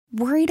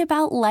Worried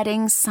about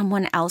letting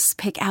someone else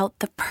pick out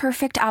the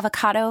perfect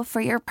avocado for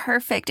your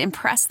perfect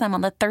impress them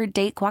on the third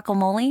date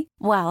guacamole?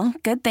 Well,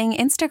 good thing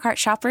Instacart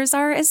shoppers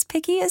are as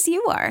picky as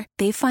you are.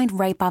 They find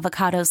ripe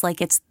avocados like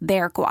it's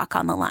their guac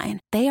on the line.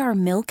 They are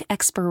milk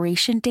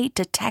expiration date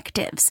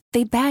detectives.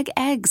 They bag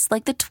eggs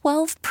like the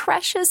 12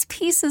 precious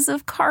pieces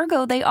of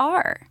cargo they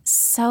are.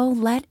 So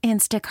let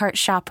Instacart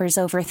shoppers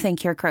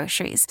overthink your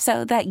groceries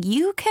so that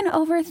you can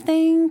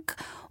overthink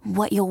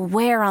what you'll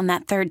wear on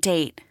that third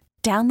date.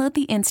 Download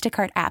the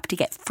Instacart app to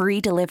get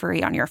free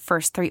delivery on your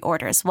first 3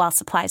 orders while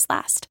supplies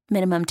last.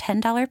 Minimum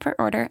 $10 per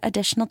order.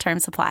 Additional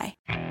terms apply.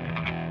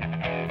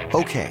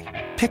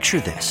 Okay, picture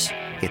this.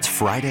 It's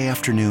Friday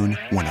afternoon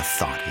when a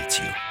thought hits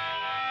you.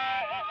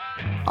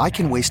 I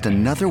can waste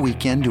another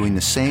weekend doing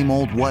the same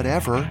old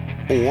whatever,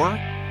 or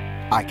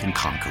I can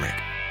conquer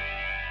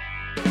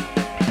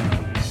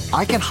it.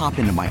 I can hop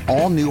into my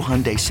all-new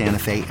Hyundai Santa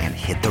Fe and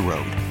hit the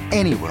road.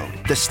 Any road.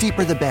 The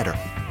steeper, the better.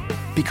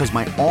 Because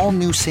my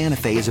all-new Santa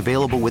Fe is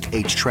available with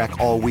H-Track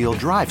all-wheel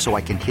drive, so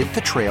I can hit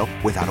the trail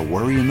without a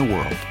worry in the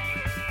world.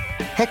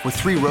 Heck, with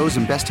 3 rows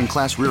and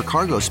best-in-class rear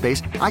cargo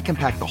space, I can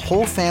pack the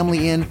whole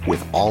family in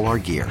with all our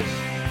gear.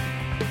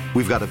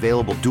 We've got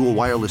available dual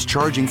wireless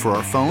charging for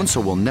our phones,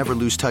 so we'll never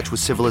lose touch with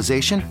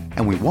civilization,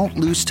 and we won't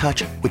lose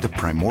touch with the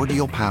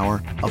primordial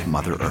power of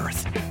Mother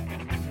Earth.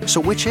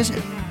 So which is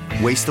it?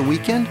 Waste the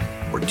weekend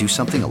or do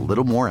something a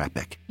little more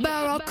epic?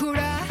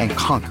 And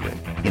conquer it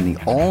in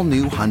the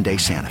all-new Hyundai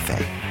Santa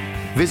Fe.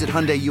 Visit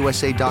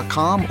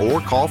HyundaiUSA.com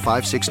or call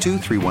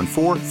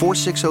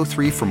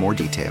 562-314-4603 for more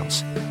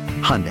details.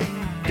 Hyundai,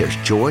 there's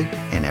joy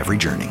in every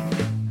journey.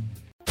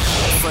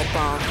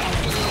 Football,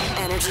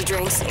 energy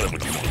drinks,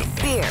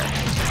 beer,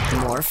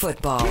 more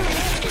football.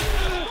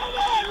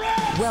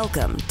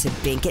 Welcome to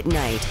Bink at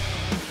Night.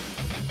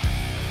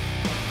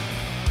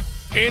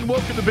 And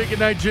welcome to Bink at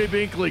Night. Jay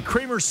Binkley,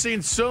 Kramer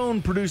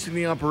Sansone producing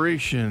the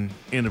operation,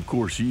 and of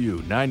course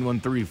you.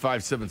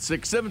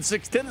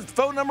 913-576-7610 is the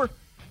phone number.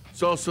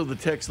 It's also the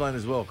text line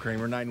as well,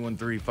 Kramer.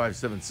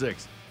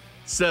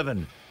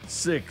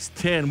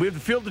 913-576-7610. We have the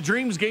Field of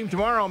Dreams game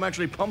tomorrow. I'm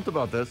actually pumped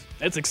about this.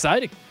 It's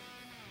exciting.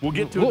 We'll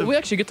get to we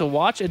actually get to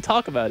watch and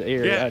talk about it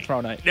here tomorrow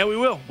night. Yeah, we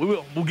will.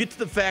 We'll get to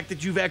the fact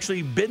that you've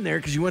actually been there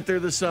because you went there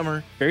this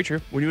summer. Very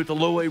true. When you were at the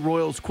Low A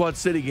Royals Quad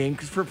City game,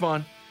 because for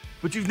fun.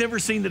 But you've never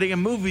seen the damn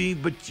movie,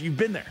 but you've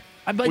been there,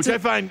 which I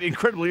find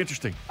incredibly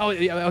interesting. Oh,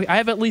 yeah, I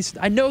have at least,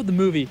 I know the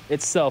movie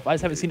itself. I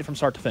just haven't seen it from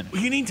start to finish.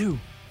 Well, you need to.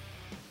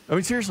 I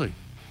mean, seriously.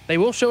 They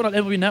will show it on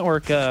MLB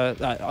Network,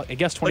 I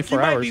guess, 24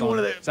 hours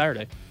on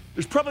Saturday.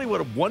 There's probably,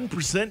 1%,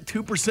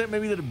 2%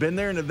 maybe that have been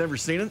there and have never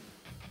seen it?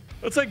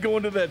 That's like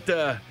going to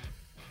that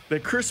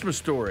Christmas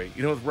Story,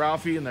 with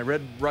Ralphie and the Red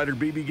Ryder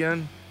BB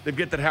gun. They've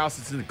got that house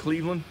that's in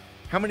Cleveland.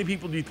 How many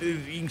people do you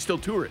think you can still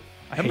tour it?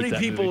 How many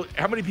people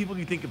do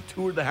you think have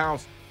toured the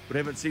house but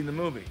haven't seen the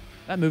movie?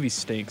 That movie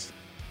stinks.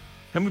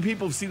 How many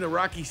people have seen the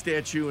Rocky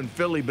statue in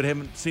Philly but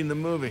haven't seen the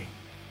movie?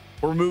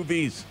 Or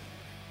movies?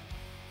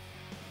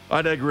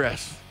 I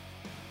digress.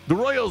 The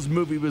Royals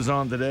movie was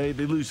on today.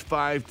 They lose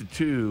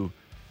 5-2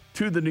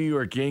 to the New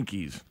York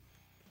Yankees.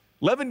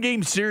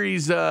 11-game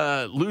series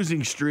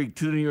losing streak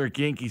to the New York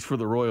Yankees for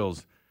the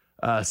Royals.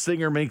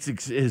 Singer makes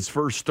his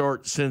first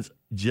start since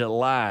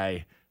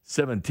July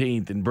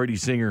 17th, and Brady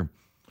Singer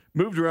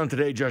moved around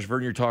today. Josh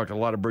Vernier talked a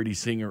lot of Brady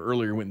Singer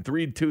earlier. Went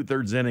 3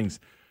 2/3 innings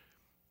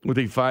with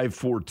a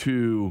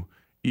 5.42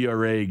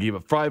 ERA. Gave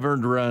up 5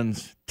 earned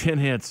runs, 10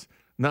 hits.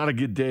 Not a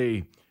good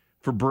day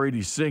for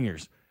Brady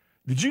Singers.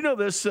 Did you know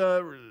this,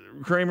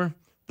 Kramer?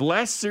 The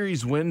last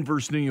series win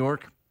versus New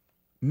York,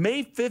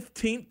 May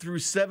 15th through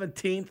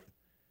 17th,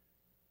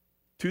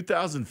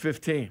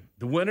 2015.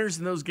 The winners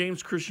in those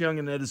games, Chris Young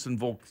and Edison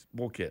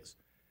Volquez.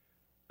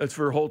 That's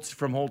from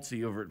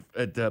Holtze over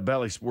at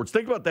Bally Sports.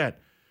 Think about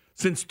that.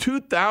 Since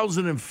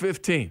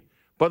 2015.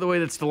 By the way,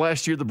 that's the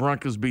last year the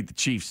Broncos beat the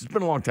Chiefs. It's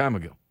been a long time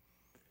ago.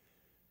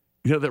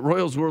 That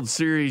Royals World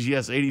Series,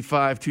 yes,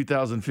 85,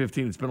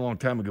 2015. It's been a long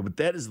time ago. But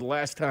that is the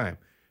last time.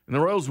 And the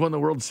Royals won the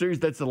World Series.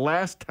 That's the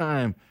last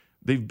time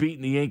they've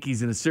beaten the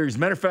Yankees in a series.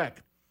 Matter of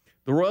fact,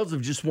 the Royals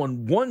have just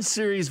won one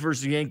series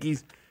versus the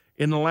Yankees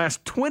in the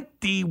last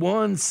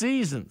 21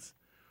 seasons.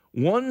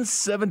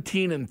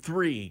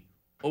 117-3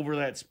 over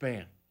that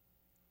span.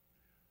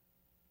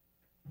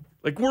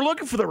 We're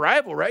looking for the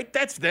rival, right?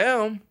 That's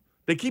them.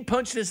 They keep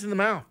punching us in the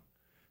mouth.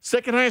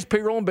 Second highest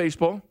payroll in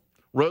baseball.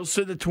 Royals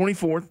sit at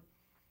 24th.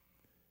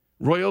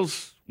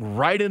 Royals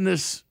right in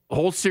this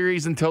whole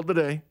series until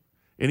today.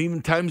 And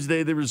even times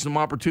today, there was some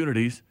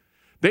opportunities.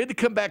 They had to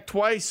come back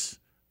twice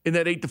in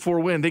that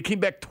 8-4 win. They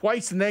came back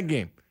twice in that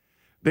game.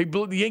 The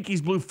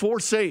Yankees blew 4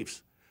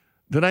 saves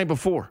the night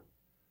before.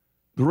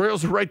 The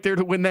Royals were right there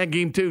to win that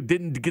game, too.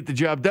 Didn't get the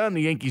job done.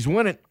 The Yankees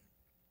win it.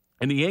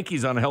 And the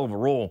Yankees on a hell of a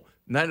roll.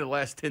 9 of the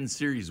last 10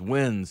 series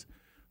wins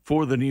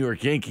for the New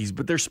York Yankees.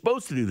 But they're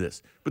supposed to do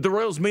this. But the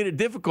Royals made it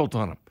difficult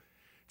on them.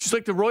 Just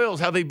like the Royals,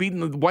 how they've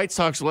beaten the White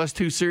Sox the last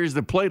 2 series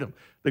they played them.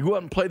 They go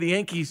out and play the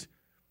Yankees.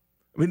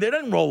 I mean, they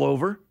didn't roll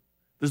over.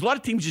 There's a lot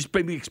of teams just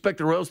maybe expect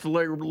the Royals to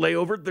lay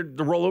over, the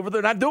roll over.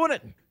 They're not doing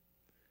it.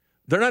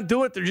 They're not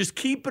doing it. They're just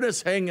keeping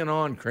us hanging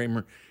on,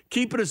 Kramer.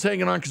 Keeping us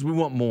hanging on because we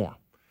want more.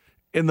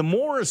 And the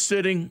Moore is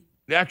sitting,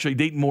 actually,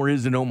 Dayton Moore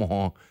is in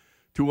Omaha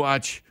to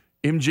watch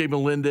MJ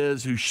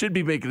Melendez, who should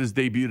be making his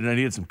debut tonight.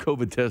 He had some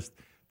COVID tests to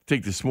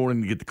take this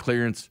morning to get the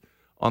clearance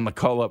on the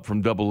call-up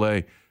from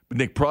AA. But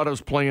Nick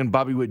Prado's playing,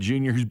 Bobby Witt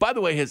Jr., who, by the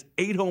way, has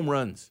 8 home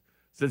runs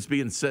since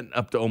being sent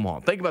up to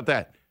Omaha. Think about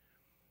that.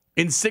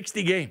 In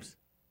 60 games.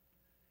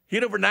 He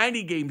had over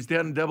 90 games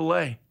down in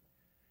AA.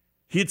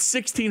 He had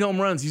 16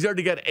 home runs. He's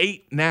already got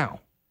 8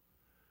 now.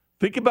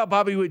 Think about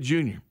Bobby Witt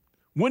Jr.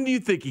 When do you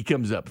think he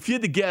comes up? If you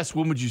had to guess,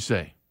 when would you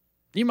say?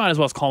 You might as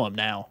well call him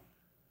now.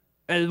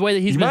 And the way that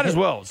he's might as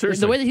well,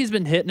 seriously. The way that he's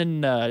been hitting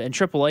in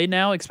AAA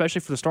now,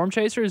 especially for the Storm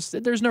Chasers,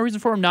 there's no reason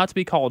for him not to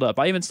be called up.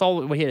 I even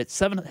saw he had his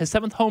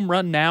 7th home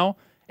run now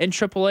in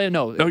AAA.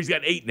 No, he's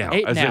got 8 now.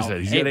 8 as now. I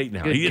said, he's got 8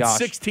 now. He had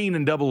 16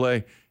 in AA.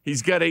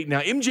 He's got 8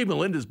 now. MJ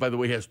Melendez, by the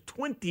way, has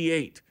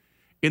 28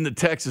 in the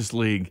Texas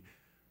League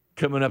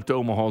coming up to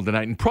Omaha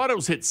tonight. And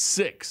Prado's hit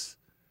 6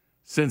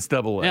 since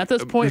AA. And at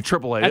this point,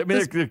 AAA. I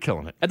mean, they're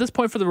killing it. At this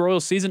point for the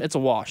Royals season, it's a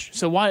wash.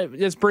 So why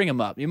just bring him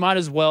up? You might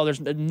as well.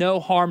 There's no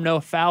harm, no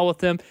foul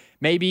with him.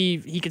 Maybe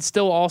he could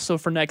still also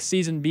for next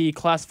season be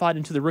classified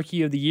into the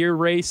Rookie of the Year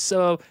race.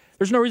 So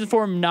there's no reason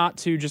for him not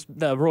to just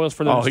the Royals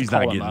for them. Oh, he's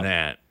not getting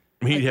that.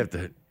 He'd have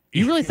to.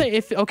 You really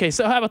think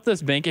so how about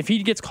this, Bink? If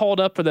he gets called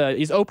up for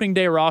he's opening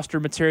day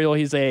roster material,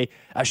 he's a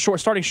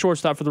starting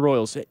shortstop for the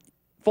Royals.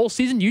 Full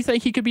season, you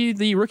think he could be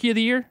the Rookie of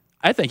the Year?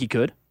 I think he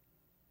could.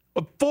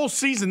 A full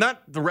season,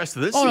 not the rest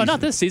of this season. Oh, no, not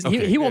this season.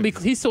 Okay. He won't be.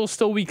 He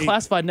still be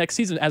classified next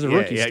season as a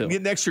rookie. Yeah, still.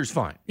 Next year's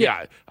fine.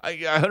 Yeah, I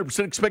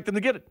 100% expect him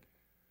to get it.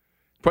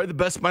 Probably the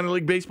best minor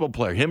league baseball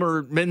player. Him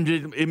or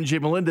MJ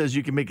Melendez,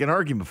 you can make an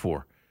argument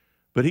for.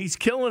 But he's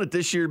killing it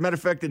this year. Matter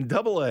of fact, in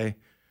AA,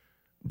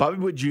 Bobby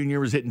Witt Jr.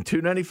 was hitting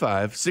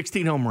 .295,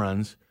 16 home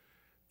runs,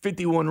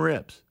 51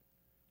 ribs,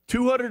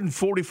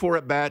 244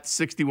 at-bats,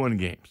 61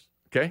 games.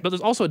 Okay? But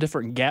there's also a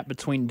different gap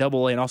between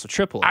AA and also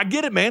AAA. I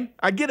get it, man.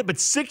 I get it. But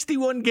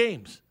 61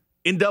 games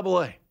in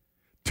AA,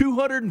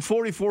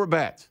 244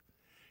 at-bats.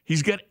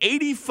 He's got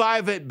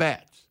 85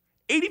 at-bats,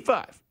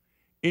 85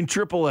 in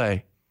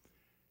AAA.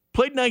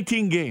 Played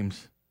 19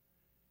 games,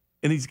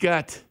 and he's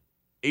got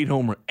 8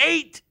 home runs.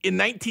 8 in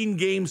 19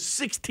 games,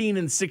 16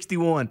 and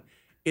 61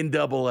 in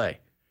AA.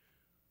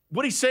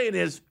 What he's saying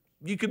is,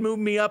 you can move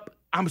me up,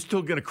 I'm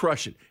still going to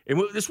crush it. And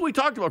this is what we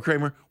talked about,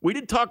 Kramer. We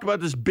did talk about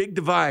this big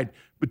divide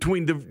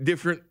between the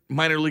different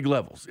minor league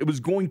levels. It was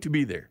going to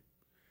be there.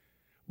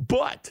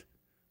 But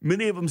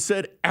many of them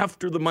said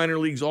after the minor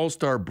leagues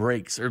all-star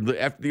breaks, or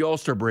after the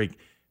all-star break,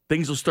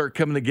 things will start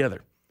coming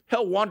together.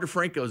 Hell, Wander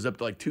Franco is up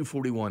to like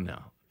 241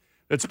 now.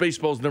 That's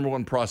baseball's number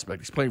 1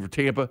 prospect. He's playing for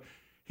Tampa.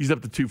 He's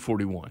up to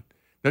 241.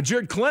 Now,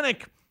 Jared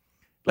Klenick,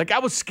 I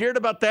was scared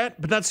about that,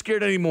 but not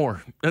scared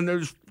anymore. And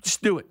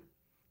just do it.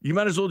 You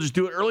might as well just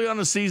do it early on in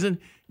the season.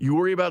 You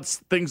worry about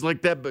things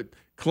like that, but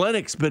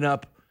Klenick's been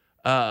up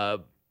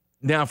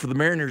now for the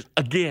Mariners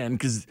again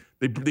because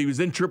he was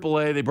in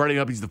AAA. They brought him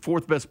up. He's the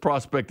 4th best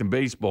prospect in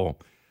baseball.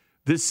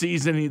 This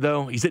season,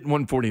 he's hitting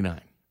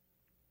 149.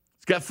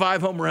 He's got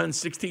 5 home runs,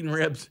 16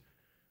 ribs.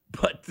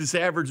 But this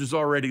average was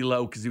already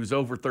low because he was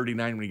over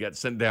 39 when he got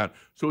sent down.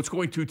 So it's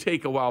going to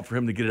take a while for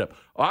him to get it up.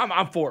 Oh,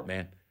 I'm for it,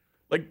 man.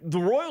 The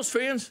Royals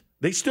fans,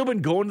 they've still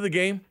been going to the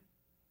game.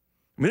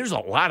 I mean, there's a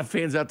lot of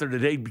fans out there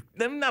today.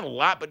 Not a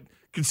lot, but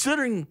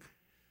considering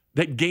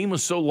that game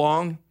was so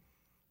long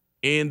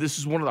and this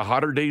is one of the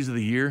hotter days of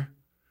the year.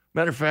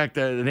 Matter of fact,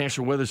 the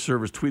National Weather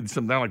Service tweeted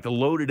something down like the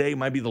low today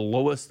might be the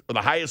lowest or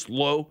the highest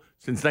low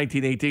since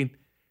 1918.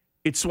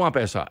 It's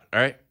swamp-ass hot,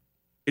 all right?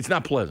 It's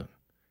not pleasant.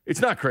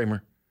 It's not,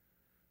 Kramer.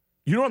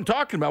 You know what I'm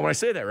talking about when I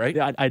say that, right?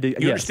 Yeah, I do.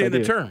 You understand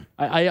the term.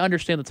 I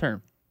understand the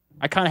term.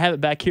 I kind of have it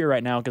back here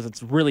right now because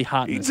it's really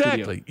hot in the studio.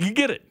 Exactly. You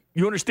get it.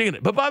 You understand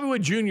it. But Bobby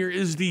Witt Jr.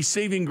 is the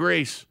saving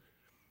grace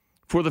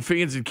for the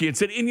fans in Kansas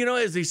City. And,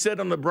 as they said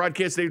on the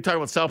broadcast, they were talking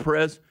about Sal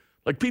Perez.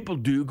 People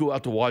do go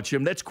out to watch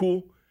him. That's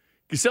cool.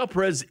 Because Sal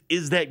Perez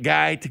is that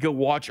guy to go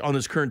watch on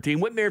this current team.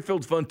 Whit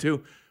Merrifield's fun,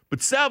 too.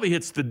 But Salvi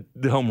hits the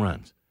home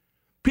runs.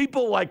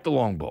 People like the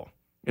long ball.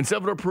 And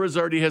Salvador Perez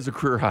already has a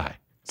career high.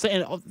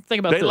 Think about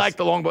this. They this. like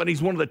the long ball. And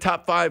he's one of the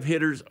top 5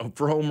 hitters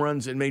for home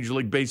runs in Major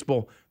League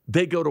Baseball.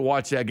 They go to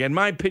watch that again. In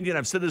my opinion,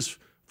 I've said this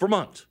for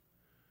months.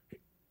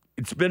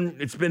 It's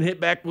been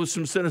hit back with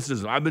some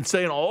cynicism. I've been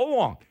saying all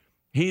along,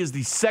 he is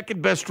the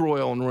 2nd best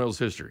Royal in Royals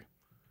history.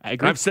 I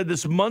agree. I've said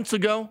this months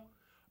ago.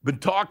 Been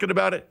talking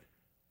about it.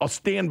 I'll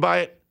stand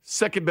by it.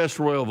 2nd best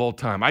Royal of all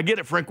time. I get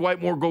it. Frank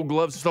Whitemore, Gold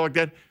Gloves, and stuff like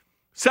that.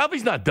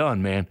 Salvi's not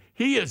done, man.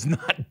 He is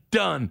not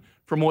done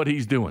from what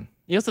he's doing.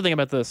 You have to think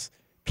about this.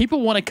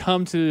 People want to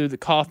come to the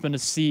Kauffman to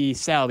see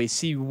Salvi,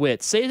 see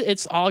Witt. Say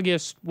it's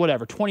August,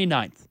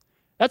 29th.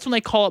 That's when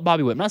they call up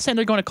Bobby Witt. I'm not saying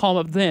they're going to call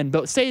him up then,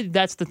 but say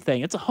that's the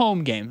thing. It's a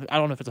home game. I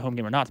don't know if it's a home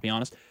game or not, to be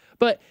honest.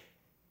 But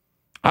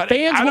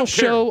Fans I will don't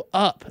show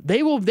up.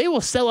 They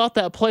will sell out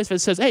that place if it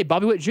says, hey,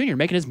 Bobby Witt Jr.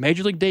 making his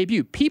major league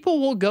debut. People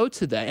will go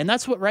to that. And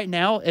that's what right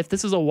now, if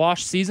this is a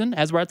wash season,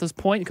 as we're at this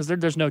point, because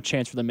there's no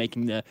chance for them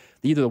making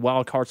either the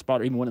wild card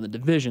spot or even winning the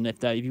division,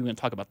 if you want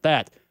to talk about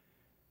that.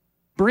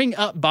 Bring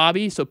up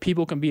Bobby so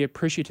people can be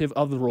appreciative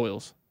of the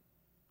Royals.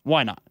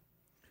 Why not?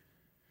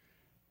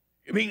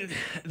 I mean,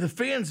 the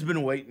fans have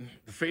been waiting.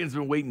 The fans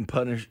have been waiting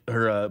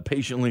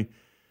patiently.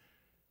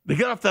 They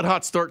got off that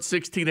hot start,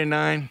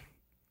 16-9.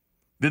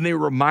 Then they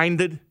were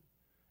reminded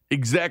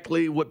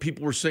exactly what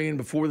people were saying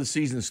before the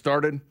season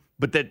started.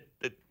 But the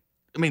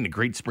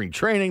great spring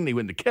training. They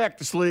win the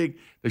Cactus League.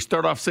 They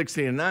start off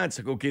 16-9. It's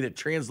like, okay, that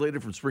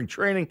translated from spring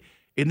training.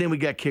 And then we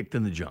got kicked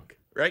in the junk,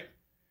 right?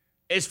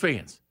 As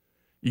fans,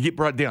 you get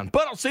brought down.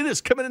 But I'll say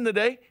this, coming in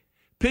today,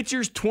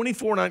 pitchers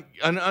 24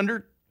 and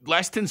under,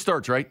 last 10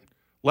 starts, right?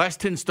 Last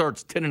 10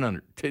 starts, 10 and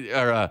under,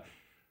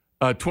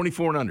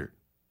 24 and under,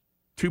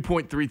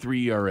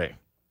 2.33 ERA.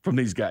 From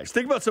these guys.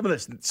 Think about some of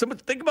this.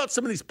 Think about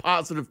some of these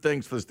positive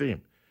things for this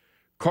team.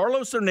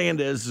 Carlos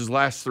Hernandez, his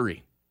last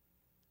 3.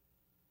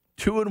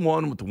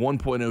 2-1 with the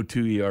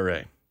 1.02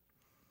 ERA.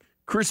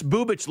 Chris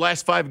Bubich,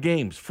 last 5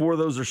 games. 4 of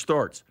those are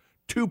starts.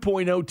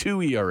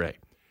 2.02 ERA.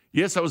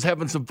 Yes, I was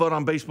having some fun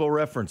on Baseball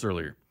Reference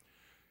earlier.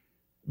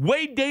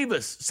 Wade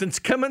Davis, since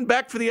coming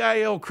back for the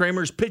IL,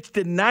 Kramer's pitched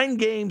in 9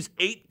 games,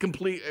 8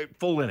 complete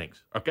full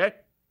innings. Okay?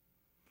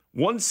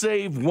 1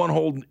 save, 1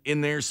 hold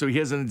in there, so he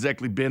hasn't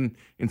exactly been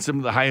in some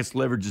of the highest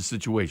leverage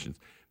situations.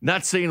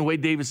 Not saying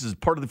Wade Davis is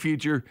part of the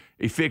future,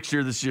 a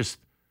fixture. This is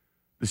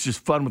just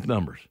fun with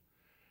numbers.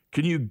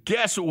 Can you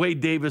guess what Wade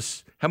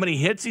Davis, how many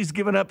hits he's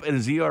given up in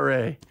his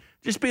ERA?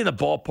 Just be in the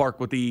ballpark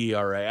with the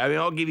ERA. I mean,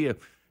 I'll give you,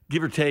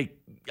 give or take,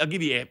 I'll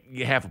give you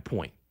half a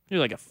point. You're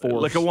like a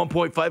 4. Like a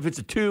 1.5. If it's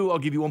a 2, I'll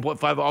give you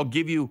 1.5. I'll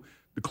give you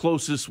the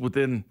closest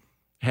within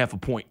half a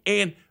point.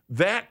 And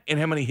that and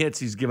how many hits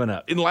he's given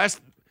up. In the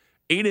last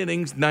 8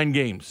 innings, 9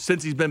 games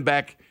since he's been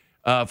back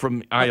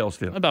from IL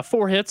still. About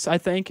 4 hits, I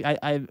think.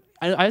 I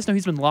just know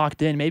he's been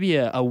locked in. Maybe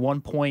a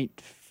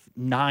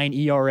 1.9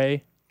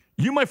 ERA.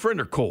 You, my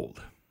friend, are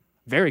cold.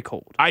 Very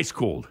cold. Ice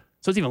cold.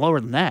 So it's even lower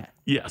than that.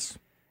 Yes.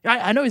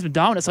 I know he's been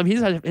dominant. So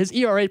his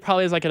ERA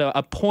probably is like a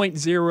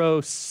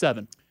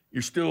 0.07.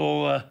 You're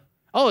still...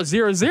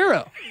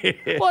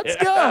 0-0. Let's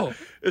go.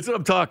 That's what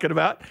I'm talking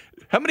about.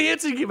 How many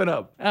hits has he given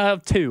up?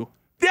 2.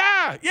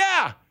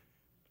 Yeah.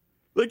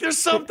 Like, there's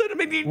something. I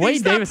mean, Wade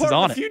he's Davis not is part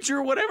on of the it. future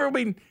or whatever. I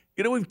mean,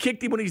 we've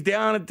kicked him when he's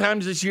down at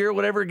times this year,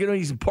 whatever.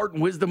 He's imparting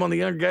wisdom on the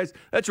younger guys.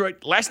 That's right.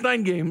 Last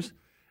 9 games,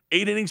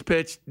 8 innings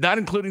pitched, not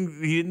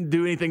including he didn't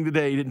do anything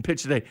today. He didn't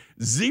pitch today.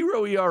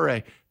 0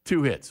 ERA,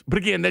 2 hits. But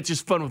again, that's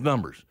just fun with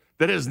numbers.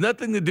 That has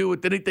nothing to do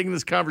with anything in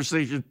this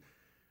conversation.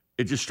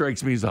 It just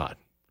strikes me as odd.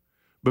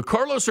 But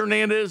Carlos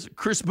Hernandez,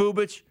 Chris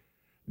Bubich,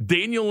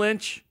 Daniel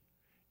Lynch,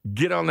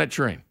 get on that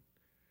train.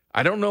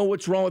 I don't know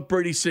what's wrong with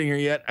Brady Singer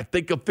yet. I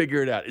think he'll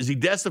figure it out. Is he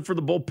destined for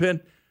the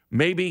bullpen?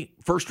 Maybe.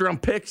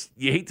 First-round picks.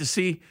 You hate to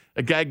see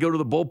a guy go to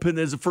the bullpen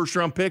as a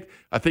first-round pick.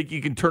 I think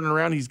you can turn it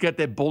around. He's got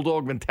that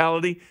bulldog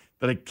mentality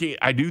that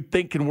I do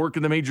think can work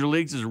in the major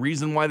leagues. There's a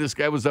reason why this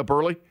guy was up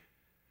early.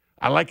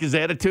 I like his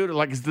attitude. I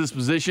like his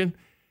disposition.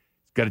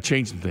 He's got to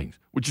change some things.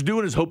 What you're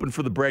doing is hoping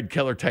for the Brad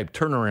Keller-type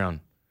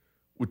turnaround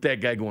with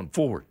that guy going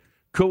forward.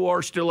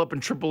 Coar still up in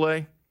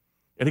AAA.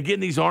 And again,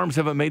 these arms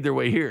haven't made their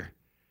way here.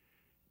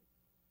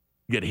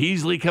 You got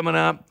Heasley coming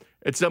up.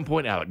 At some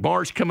point, Alec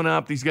Marsh coming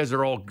up. These guys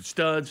are all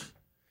studs.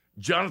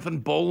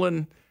 Jonathan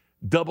Bolin,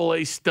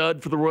 AA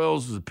stud for the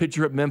Royals, was a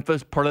pitcher at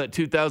Memphis, part of that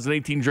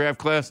 2018 draft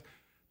class.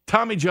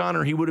 Tommy John,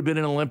 or he would have been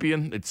an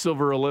Olympian at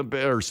silver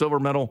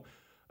medal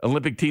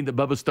Olympic team that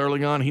Bubba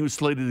Starling on. He was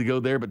slated to go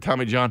there, but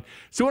Tommy John.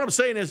 So what I'm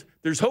saying is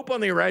there's hope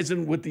on the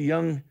horizon with the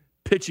young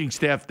pitching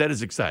staff. That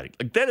is exciting.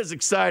 That is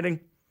exciting.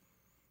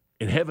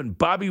 And having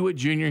Bobby Witt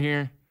Jr.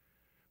 here,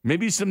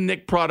 maybe some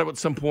Nick Prado at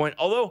some point.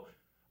 Although,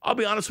 I'll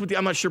be honest with you,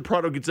 I'm not sure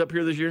Prado gets up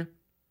here this year.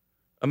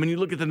 I mean, you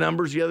look at the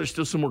numbers. Yeah, there's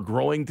still some more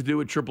growing to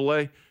do at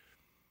AAA.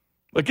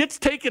 It's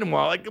taken him a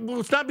while.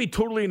 Let's not be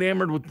totally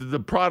enamored with the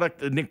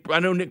product. I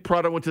know Nick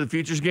Prado went to the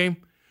Futures game,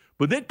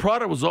 but Nick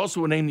Prado was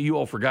also a name that you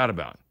all forgot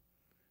about.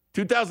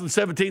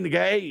 2017, the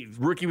guy,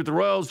 rookie with the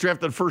Royals,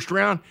 drafted the first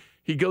round.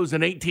 He goes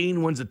in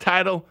 18, wins a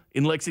title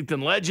in Lexington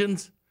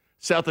Legends.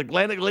 South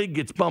Atlantic League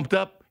gets bumped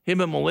up.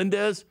 Him and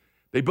Melendez,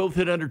 they both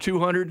hit under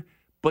 200,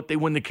 but they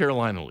win the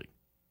Carolina League.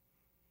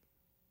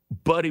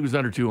 But he was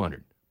under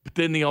 200. But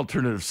then the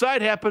alternative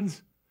side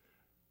happens.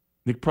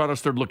 Nick Prado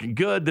started looking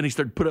good. Then he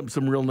started putting up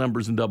some real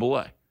numbers in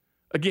AA.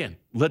 Again,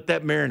 let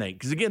that marinate.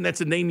 Because, again,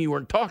 that's a name you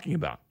weren't talking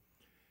about.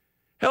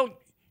 Hell,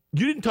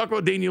 you didn't talk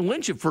about Daniel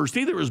Lynch at first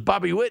either. It was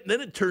Bobby Witt, and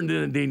then it turned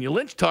into Daniel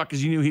Lynch talk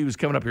because you knew he was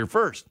coming up here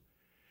first.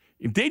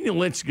 If Daniel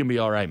Lynch is going to be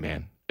all right,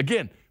 man.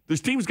 Again,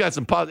 this team's got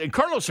some positive. And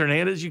Carlos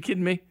Hernandez, you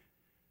kidding me?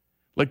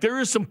 There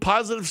is some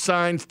positive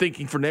signs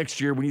thinking for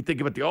next year when you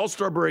think about the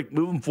All-Star break,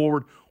 moving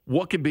forward,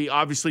 what could be.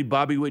 Obviously,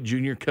 Bobby Witt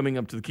Jr. coming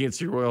up to the Kansas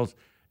City Royals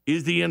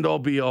is the end-all,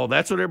 be-all.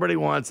 That's what everybody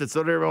wants. That's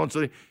what everyone wants.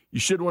 You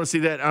should want to see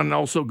that, and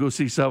also go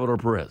see Salvador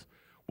Perez.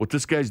 What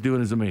this guy's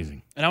doing is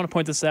amazing. And I want to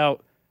point this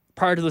out.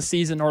 prior to the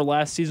season or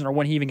last season or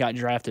when he even got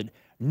drafted,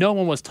 no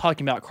one was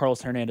talking about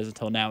Carlos Hernandez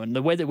until now. And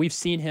the way that we've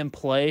seen him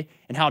play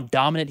and how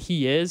dominant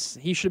he is,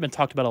 he should have been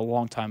talked about a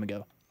long time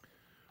ago.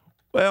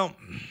 Well,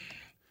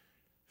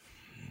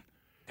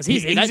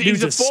 because that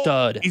dude's a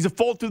stud. He's a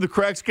fall through the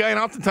cracks guy, and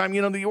oftentimes,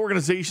 the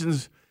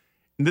organizations,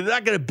 they're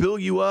not going to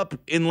build you up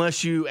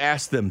unless you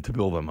ask them to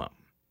build them up.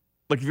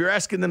 Like if you're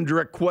asking them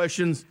direct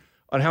questions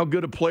on how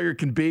good a player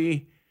can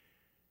be,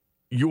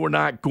 you're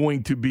not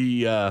going to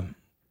be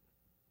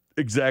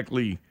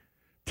exactly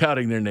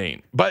touting their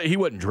name. But he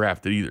wasn't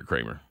drafted either,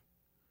 Kramer.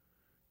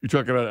 You're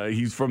talking about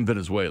he's from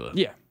Venezuela.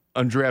 Yeah.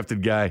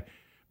 Undrafted guy.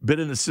 Been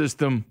in the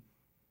system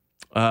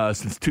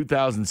since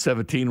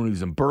 2017 when he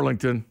was in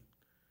Burlington.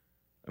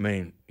 I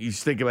mean, you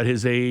think about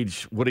his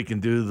age, what he can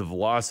do, the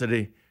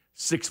velocity.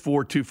 6'4",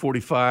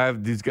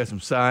 245. Dude's got some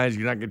size.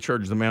 You're not going to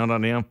charge the amount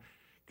on him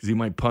because he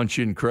might punch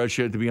you and crush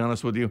you, to be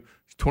honest with you.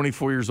 He's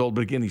 24 years old,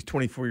 but again, he's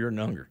 24 years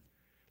younger.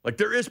 Like,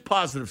 there is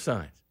positive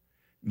signs.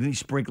 And then you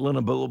sprinkle in a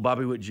little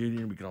Bobby Witt Jr.,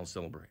 and we can all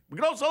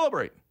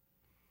celebrate.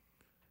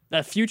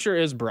 That future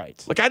is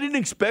bright. Like, I didn't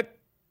expect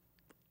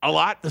a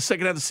lot the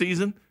second half of the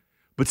season,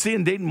 but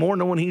seeing Dayton Moore,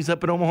 knowing he's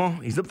up in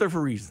Omaha, he's up there for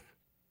a reason.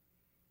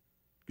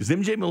 Because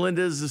MJ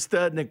Melendez is a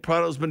stud. Nick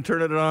Prado's been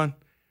turning it on.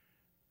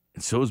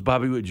 And so is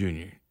Bobby Witt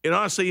Jr. And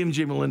honestly,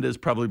 MJ Melendez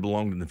probably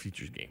belonged in the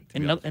futures game.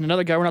 And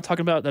another guy we're not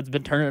talking about that's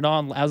been turning it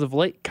on as of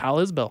late, Kyle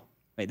Isbell.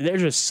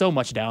 There's just so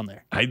much down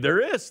there. There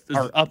is.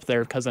 Or up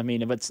there, because, if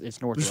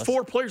it's northwest. There's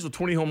 4 players with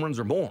 20 home runs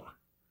or more.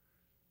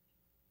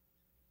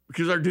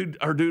 Because our dude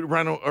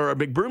Rhino, or our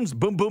McBroom's,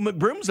 Boom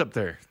McBroom's up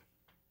there.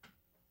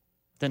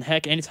 Then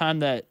heck, anytime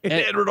that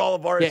Edward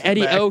Olivares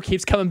Eddie back. O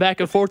keeps coming back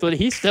and forth with it,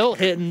 he's still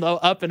hitting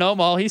up in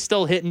Omaha. He's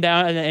still hitting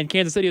down in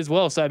Kansas City as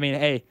well. So,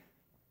 hey.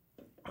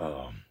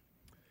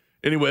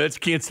 Anyway, that's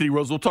Kansas City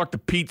Rose. We'll talk to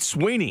Pete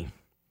Sweeney,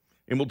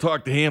 and we'll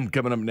talk to him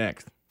coming up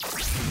next.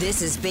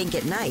 This is Bink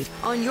at Night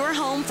on your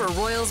home for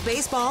Royals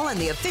baseball and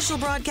the official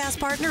broadcast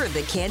partner of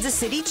the Kansas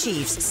City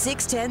Chiefs,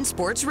 610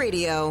 Sports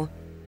Radio.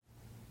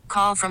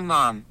 Call from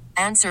mom.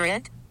 Answer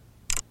it.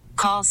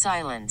 Call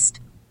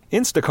silenced.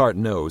 Instacart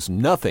knows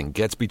nothing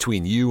gets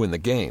between you and the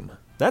game.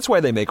 That's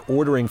why they make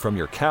ordering from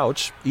your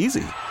couch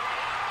easy.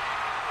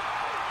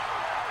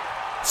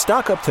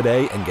 Stock up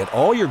today and get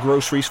all your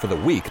groceries for the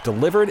week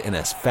delivered in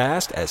as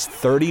fast as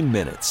 30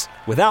 minutes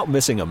without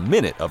missing a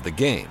minute of the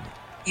game.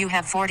 You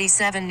have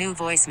 47 new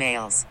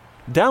voicemails.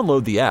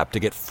 Download the app to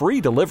get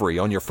free delivery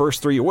on your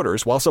first 3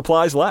 orders while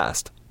supplies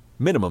last.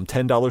 Minimum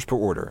 $10 per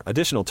order.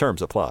 Additional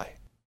terms apply.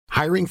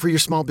 Hiring for your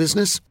small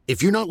business?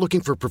 If you're not looking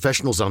for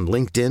professionals on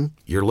LinkedIn,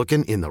 you're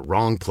looking in the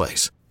wrong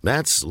place.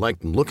 That's like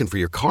looking for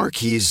your car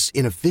keys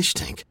in a fish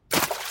tank.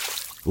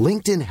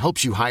 LinkedIn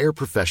helps you hire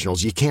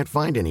professionals you can't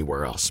find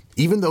anywhere else,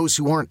 even those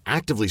who aren't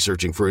actively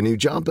searching for a new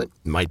job but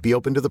might be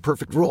open to the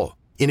perfect role.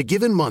 In a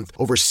given month,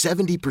 over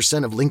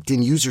 70% of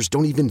LinkedIn users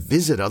don't even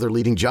visit other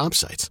leading job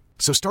sites.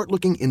 So start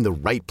looking in the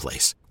right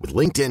place. With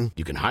LinkedIn,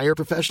 you can hire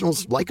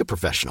professionals like a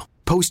professional.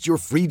 Post your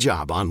free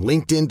job on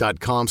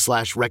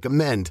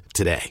linkedin.com/recommend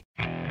today.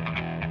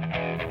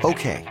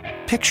 Okay,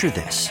 picture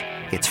this.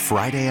 It's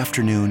Friday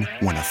afternoon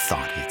when a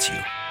thought hits you.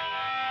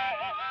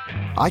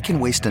 I can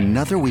waste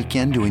another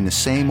weekend doing the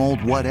same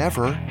old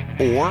whatever,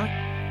 or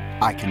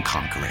I can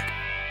conquer it.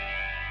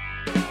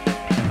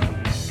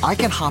 I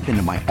can hop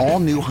into my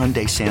all-new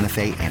Hyundai Santa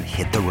Fe and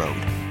hit the road.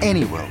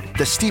 Any road.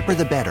 The steeper,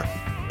 the better.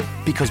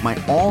 Because my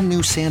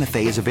all-new Santa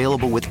Fe is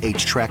available with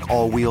H-Track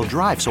all-wheel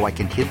drive, so I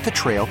can hit the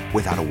trail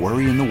without a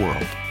worry in the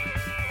world.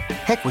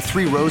 Heck, with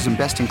 3 rows and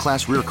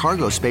best-in-class rear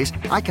cargo space,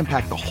 I can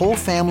pack the whole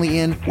family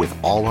in with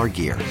all our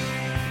gear.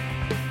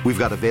 We've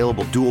got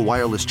available dual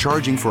wireless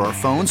charging for our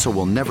phones, so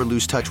we'll never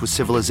lose touch with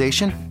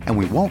civilization, and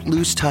we won't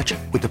lose touch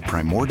with the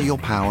primordial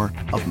power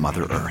of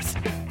Mother Earth.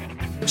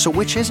 So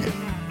which is it?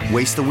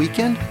 Waste the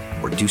weekend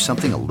or do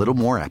something a little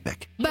more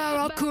epic?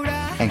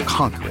 And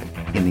conquer it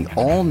in the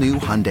all-new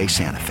Hyundai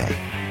Santa Fe.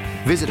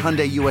 Visit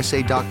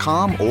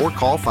HyundaiUSA.com or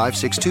call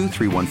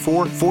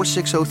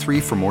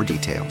 562-314-4603 for more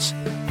details.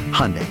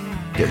 Hyundai,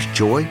 there's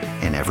joy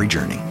in every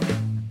journey.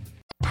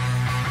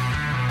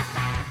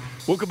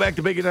 Welcome back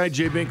to Bink at Night.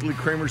 Jay Binkley,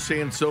 Kramer,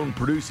 Sansone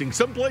producing.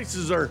 Some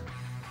places are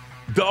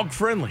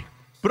dog-friendly,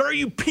 but are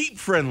you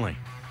Pete-friendly?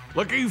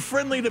 Like, are you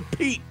friendly to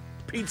Pete?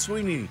 Pete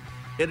Sweeney,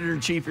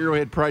 editor-in-chief,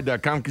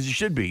 arrowheadpride.com, because you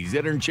should be. He's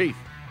editor-in-chief.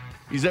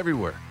 He's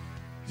everywhere.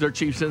 He's our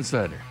Chiefs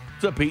insider.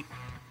 What's up, Pete?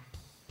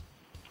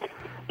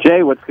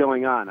 Jay, what's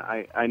going on?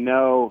 I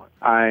know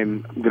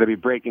I'm going to be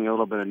breaking a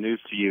little bit of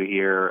news to you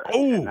here,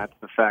 and that's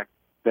the fact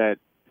that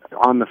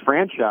on the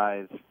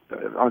franchise,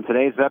 on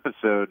today's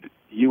episode,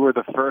 you were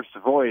the first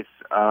voice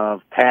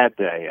of Pad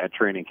Day at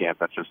training camp.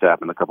 That just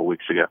happened a couple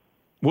weeks ago.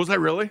 Was I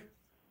really?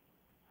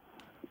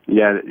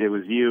 Yeah, it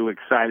was you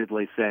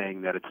excitedly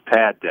saying that it's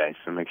Pad Day,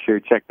 so make sure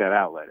you check that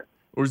out later.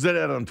 Or is that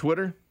out on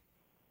Twitter?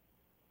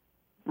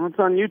 Well, it's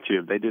on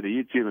YouTube. They do the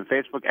YouTube and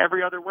Facebook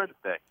every other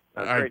Wednesday.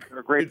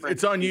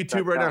 It's on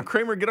YouTube right now.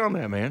 Kramer, get on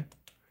that, man.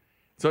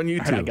 It's on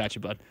YouTube. I got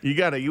you, bud. You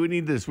got it. We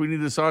need this. We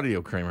need this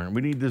audio, Kramer. We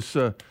need this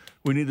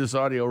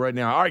audio right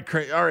now. All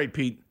right,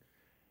 Pete.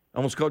 I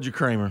almost called you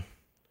Kramer,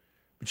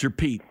 but you're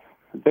Pete.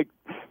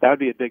 That would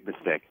be a big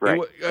mistake,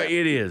 right?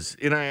 It is.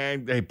 And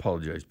I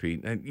apologize,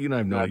 Pete. You and I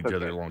have known each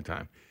other a long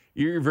time.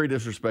 You're very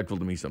disrespectful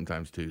to me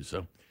sometimes, too.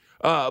 So,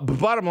 but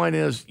bottom line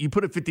is, you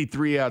put a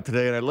 53 out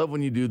today, and I love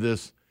when you do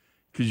this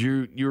because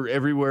you're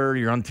everywhere.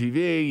 You're on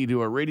TV. You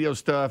do our radio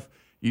stuff.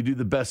 You do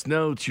the best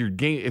notes. Your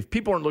game. If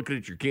people aren't looking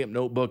at your camp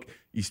notebook,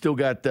 you still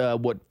got,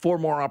 4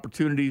 more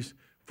opportunities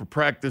for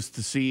practice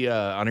to see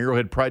on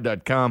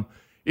arrowheadpride.com.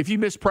 If you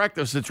miss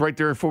practice, it's right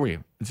there for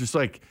you. It's just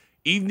like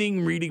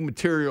evening reading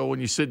material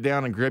when you sit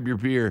down and grab your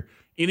beer.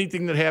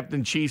 Anything that happened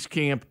in Chiefs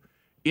camp,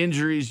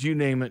 injuries, you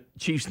name it,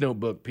 Chiefs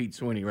notebook, Pete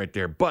Sweeney right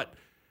there. But,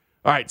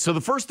 all right, so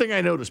the first thing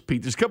I noticed,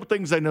 Pete, there's a couple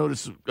things I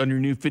noticed on your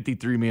new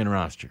 53-man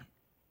roster.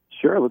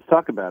 Sure, let's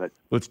talk about it.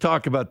 Let's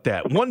talk about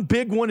that. One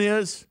big one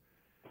is,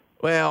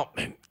 well,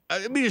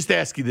 let me just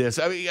ask you this.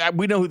 I mean,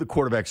 we know who the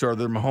quarterbacks are.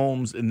 They're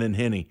Mahomes and then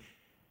Henne.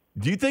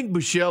 Do you think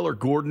Buechele or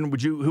Gordon,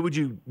 who would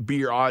you be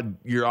your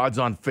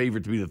odds-on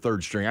favorite to be the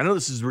third string? I know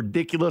this is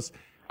ridiculous.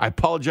 I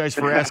apologize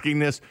for asking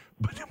this,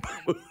 but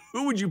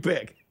who would you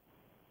pick?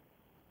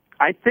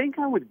 I think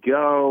I would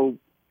go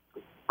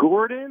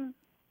Gordon,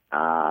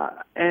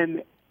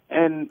 and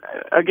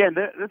again,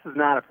 this is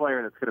not a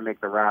player that's going to make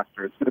the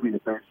roster. It's going to be the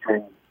third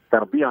string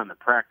that'll be on the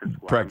practice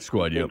squad. Practice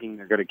squad, yeah. Thinking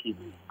they're going to keep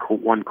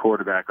one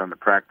quarterback on the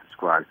practice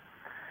squad.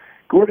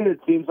 Gordon, it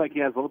seems like he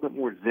has a little bit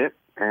more zip,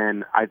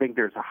 and I think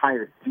there's a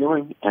higher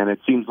ceiling, and it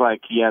seems like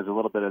he has a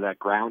little bit of that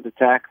ground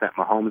attack that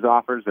Mahomes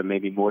offers, and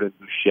maybe more than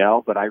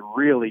Buechele, but I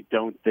really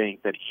don't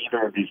think that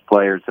either of these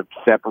players have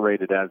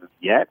separated as of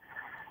yet.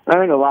 And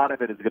I think a lot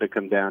of it is going to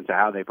come down to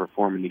how they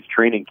perform in these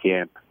training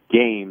camp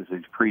games,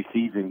 these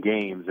preseason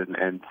games,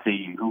 and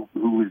see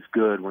who is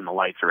good when the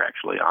lights are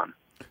actually on.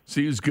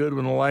 See who's good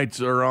when the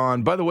lights are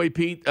on. By the way,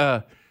 Pete,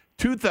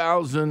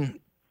 2000.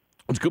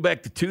 Let's go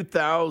back to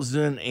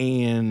 2000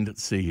 and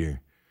let's see here.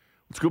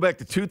 Let's go back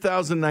to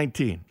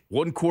 2019.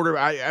 One quarter.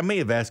 I may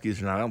have asked you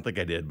this or not. I don't think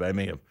I did, but I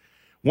may have.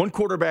 One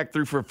quarterback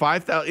threw for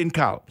 5,000 in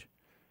college,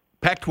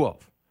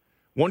 Pac-12.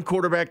 One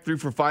quarterback threw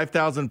for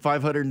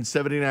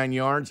 5,579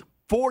 yards,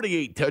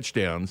 48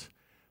 touchdowns.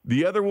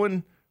 The other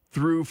one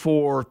threw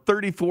for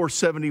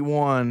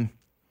 3,471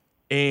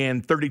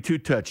 and 32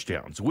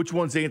 touchdowns. Which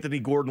one's Anthony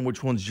Gordon?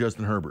 Which one's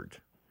Justin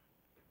Herbert?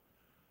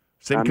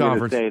 Same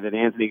conference. I'm going to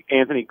say that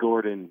Anthony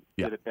Gordon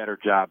did a better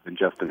job than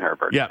Justin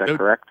Herbert. Yeah, is that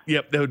correct?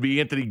 Yep, that would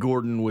be Anthony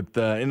Gordon with,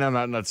 and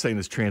I'm not saying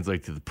this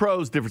translates to the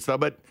pros, different stuff,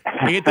 but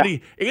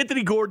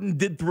Anthony Gordon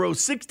did throw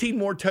 16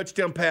 more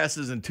touchdown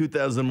passes and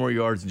 2,000 more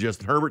yards than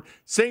Justin Herbert.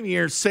 Same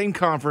year, same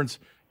conference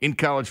in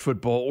college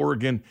football,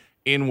 Oregon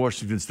and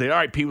Washington State. All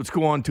right, Pete, let's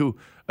go on to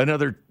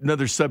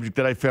another subject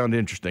that I found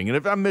interesting. And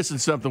if I'm missing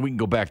something, we can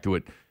go back to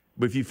it.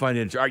 But if you find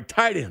it interesting. All right,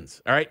 tight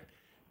ends. All right,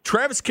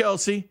 Travis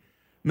Kelce,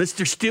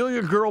 Mr. Steal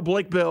Your Girlfriend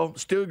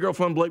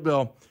Blake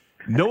Bell,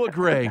 Noah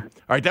Gray. All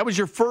right, that was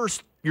your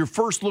first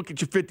look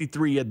at your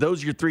 53. Yeah,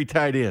 those are your 3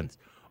 tight ends.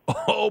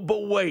 Oh,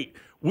 but wait,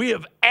 we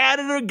have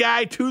added a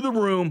guy to the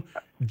room.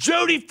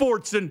 Jody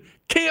Fortson,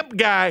 camp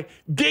guy,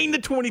 gained the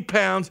 20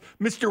 pounds.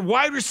 Mr.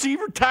 Wide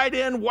receiver, tight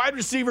end, wide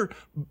receiver,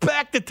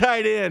 back to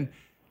tight end.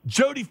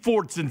 Jody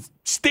Fortson,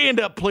 stand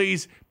up,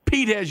 please.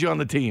 Pete has you on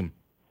the team.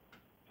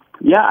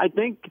 Yeah, I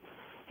think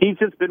he's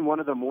just been one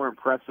of the more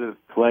impressive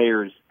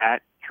players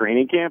at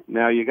training camp.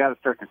 Now, you got to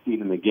start to see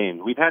it in the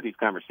game. We've had these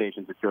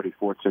conversations with Jody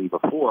Fortson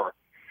before,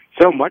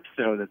 so much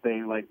so that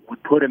they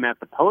would put him at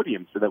the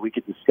podium so that we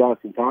could discuss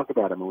and talk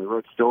about him. And we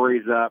wrote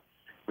stories up.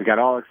 We got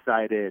all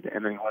excited,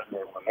 and then he wasn't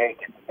able to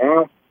make it.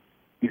 Now,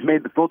 he's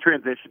made the full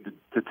transition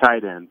to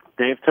tight end.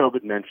 Dave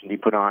Tobin mentioned he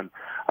put on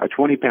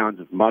 20 pounds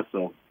of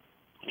muscle.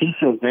 He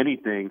shows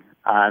anything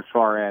as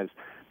far as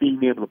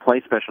being able to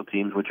play special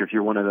teams, which if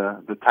you're one of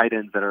the tight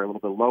ends that are a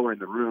little bit lower in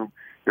the room,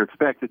 you're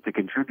expected to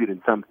contribute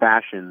in some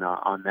fashion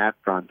on that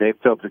front. Dave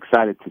Tobin's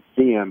excited to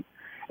see him.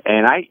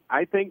 And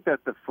I think that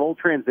the full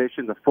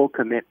transition, the full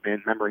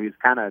commitment, remember he's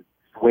kind of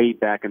swayed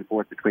back and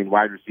forth between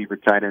wide receiver,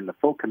 tight end, the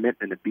full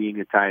commitment of being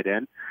a tight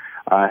end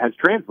has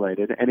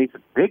translated. And he's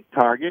a big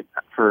target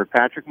for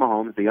Patrick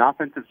Mahomes. The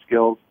offensive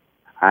skills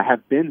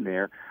have been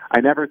there. I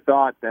never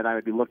thought that I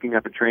would be looking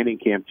up at training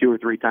camp 2 or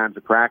 3 times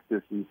a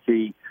practice and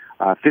see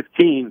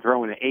 15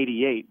 throwing an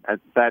 88.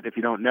 That, if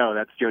you don't know,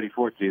 that's Jody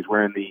Fortson. He's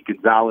wearing the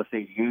Gonzalez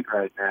 88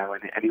 right now,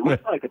 and he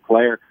looks like a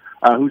player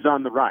who's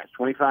on the rise.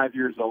 25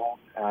 years old,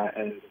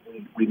 and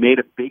we made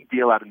a big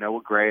deal out of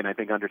Noah Gray, and I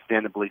think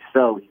understandably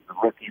so. He's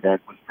a rookie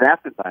that was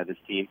drafted by this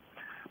team.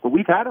 But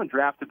we've had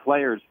undrafted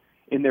players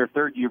in their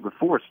third year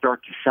before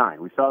start to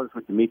shine. We saw this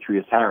with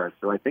Demetrius Harris.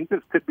 So I think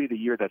this could be the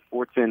year that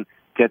Fortson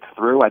gets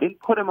through. I didn't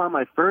put him on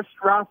my first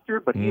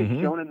roster, but he has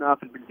shown enough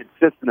and been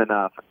consistent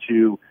enough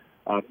to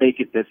make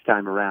it this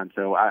time around.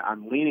 So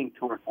I'm leaning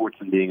toward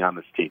Fortson being on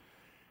this team.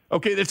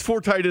 Okay, that's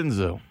 4 tight ends,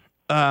 though.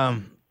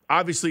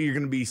 Obviously, you're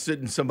going to be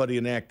sitting somebody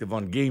inactive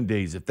on game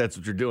days if that's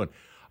what you're doing.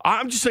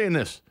 I'm just saying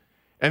this.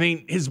 I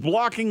mean, his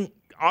blocking,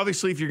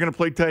 obviously, if you're going to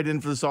play tight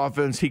end for this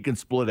offense, he can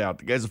split out.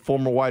 The guy's a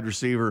former wide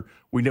receiver.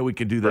 We know he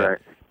can do that. Right.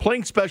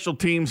 Playing special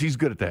teams, he's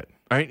good at that.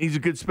 Right? He's a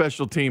good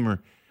special teamer.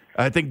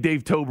 I think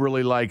Dave Tobe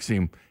really likes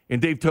him.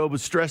 And Dave Tobe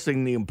is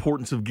stressing the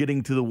importance of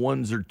getting to the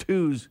ones or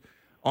twos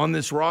on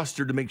this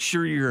roster to make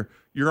sure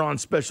you're on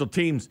special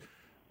teams.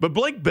 But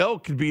Blake Bell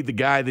could be the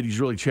guy that he's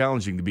really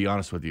challenging, to be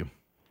honest with you.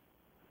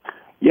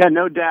 Yeah,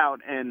 no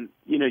doubt. And,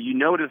 you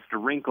noticed a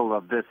wrinkle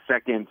of this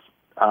second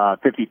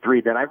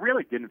 53 that I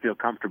really didn't feel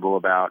comfortable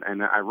about,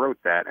 and I wrote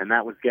that, and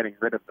that was getting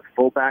rid of the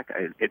fullback.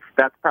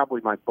 That's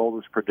probably my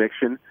boldest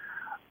prediction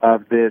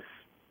of this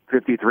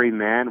 53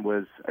 man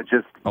was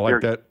just I like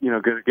that.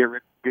 Going to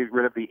get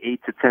rid of the 8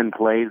 to 10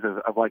 plays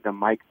of like a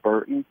Mike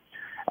Burton.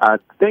 The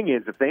thing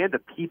is, if they end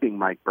up keeping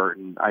Mike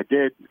Burton, I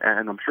did,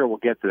 and I'm sure we'll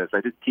get to this,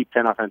 I did keep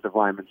 10 offensive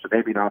linemen, so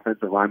maybe an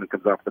offensive lineman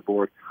comes off the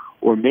board,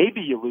 or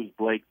maybe you lose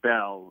Blake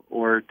Bell,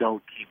 or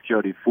don't keep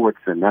Jody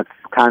Fortson. That's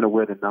kind of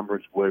where the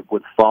numbers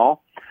would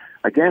fall.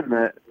 Again,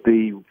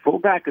 the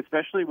fullback,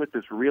 especially with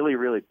this really,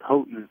 really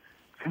potent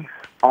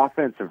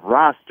offensive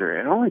roster,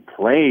 it only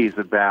plays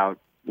about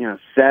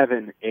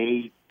 7,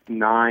 8,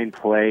 9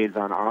 plays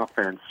on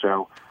offense.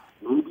 So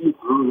maybe you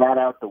threw that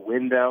out the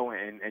window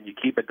and you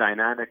keep a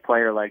dynamic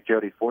player like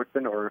Jody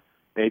Fortson, or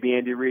maybe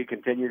Andy Reid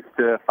continues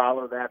to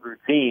follow that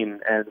routine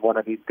and one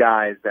of these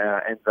guys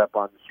ends up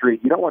on the street.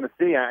 You don't want to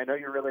see. I know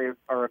you really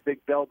are a big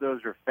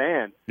Belldozer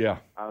fan. Yeah.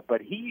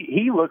 But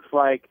he looks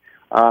like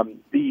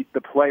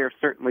the player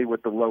certainly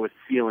with the lowest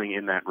ceiling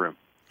in that room.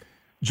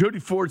 Jody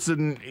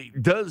Fortson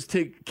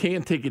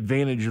can take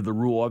advantage of the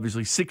rule.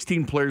 Obviously,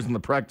 16 players in the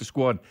practice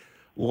squad,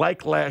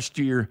 like last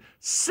year,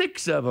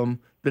 6 of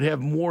them that have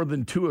more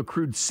than 2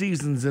 accrued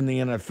seasons in the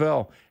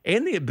NFL,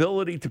 and the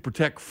ability to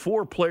protect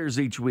 4 players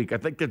each week. I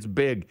think that's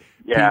big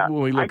when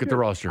we look at the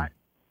roster.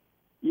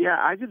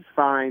 I just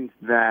find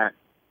that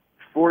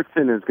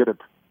Fortson is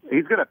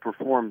going to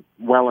perform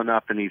well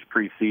enough in these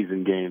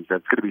preseason games.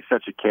 That's going to be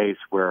such a case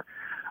where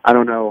I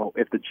don't know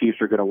if the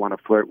Chiefs are going to want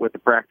to flirt with the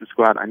practice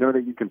squad. I know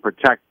that you can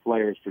protect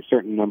players for a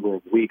certain number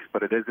of weeks,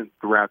 but it isn't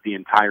throughout the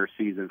entire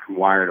season from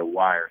wire to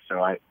wire.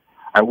 So I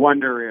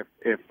wonder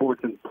if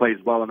Fortson plays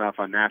well enough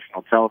on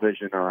national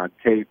television or on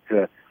tape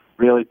to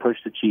really push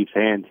the Chiefs'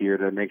 hand here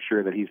to make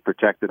sure that he's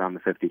protected on the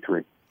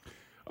 53.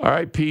 All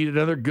right, Pete,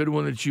 another good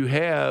one that you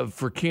have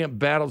for camp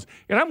battles.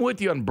 And I'm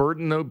with you on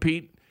Burton, though,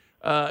 Pete,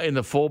 in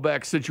the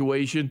fullback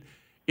situation.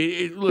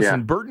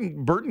 Listen,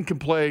 Burton can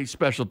play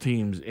special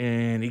teams,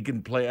 and he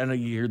can play – I know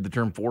you hear the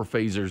term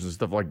four-phasers and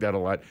stuff like that a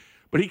lot,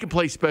 but he can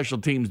play special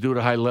teams, do it at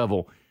a high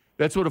level.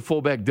 That's what a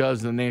fullback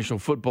does in the National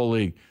Football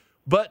League.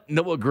 But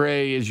Noah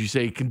Gray, as you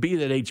say, can be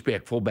that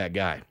H-back fullback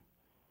guy.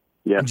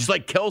 Yeah. And just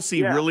like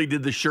Kelsey really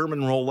did the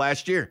Sherman role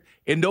last year,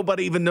 and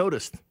nobody even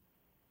noticed.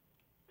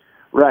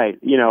 Right.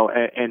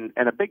 And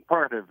a big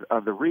part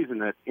of the reason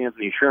that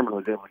Anthony Sherman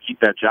was able to keep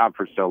that job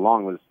for so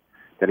long was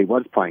that he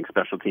was playing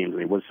special teams, and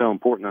he was so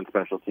important on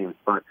special teams.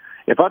 But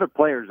if other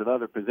players at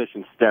other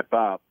positions step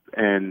up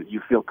and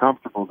you feel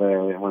comfortable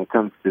there when it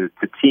comes to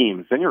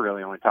teams, then you're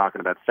really only talking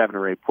about 7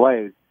 or 8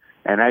 plays.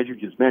 And as you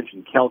just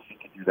mentioned, Kelsey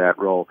could do that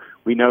role.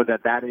 We know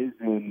that is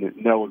in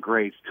Noah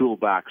Gray's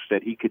toolbox,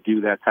 that he could do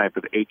that type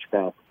of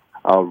H-back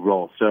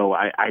role. So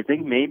I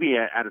think maybe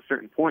at a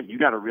certain point you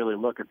got to really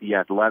look at the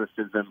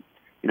athleticism,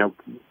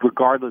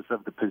 regardless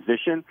of the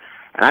position.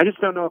 And I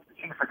just don't know if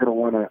the Chiefs are going to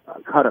want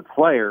to cut a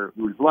player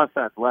who's less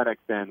athletic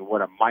than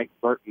what a Mike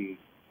Burton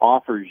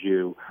offers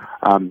you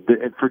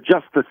for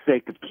just the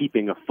sake of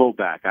keeping a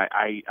fullback.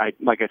 I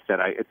like I said,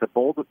 it's a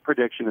bold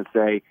prediction to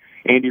say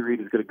Andy Reid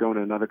is going to go in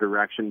another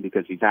direction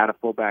because he's had a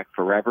fullback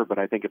forever. But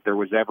I think if there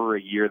was ever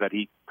a year that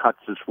he cuts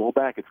his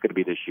fullback, it's going to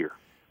be this year.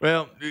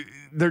 Well,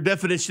 their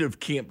definition of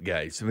camp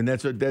guys. I mean,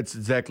 that's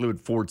exactly what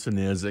Fortson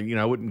is.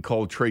 I wouldn't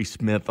call Trey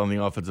Smith on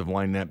the offensive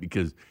line that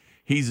because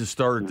he's a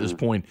starter at this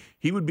point.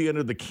 He would be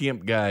under the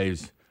camp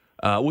guys,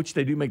 which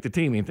they do make the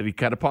team. Anthony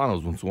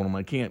Catapano was one of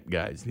my camp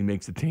guys. He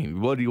makes the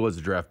team. He was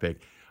a draft pick.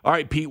 All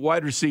right, Pete,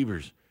 wide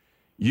receivers.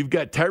 You've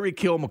got Tyreek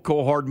Hill,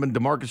 McCole Hardman,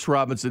 Demarcus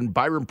Robinson,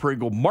 Byron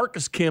Pringle,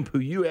 Marcus Kemp, who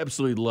you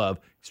absolutely love,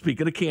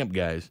 speaking of camp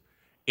guys,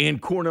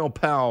 and Cornell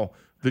Powell,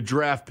 the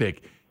draft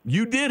pick.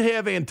 You did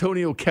have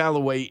Antonio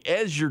Callaway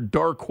as your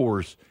dark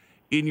horse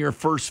in your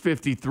first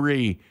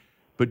 53,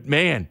 but,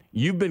 man,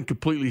 you've been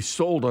completely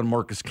sold on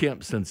Marcus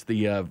Kemp since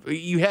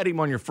you had him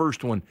on your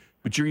first one,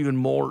 but you're even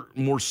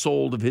more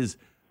sold of his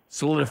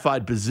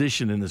solidified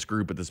position in this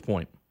group at this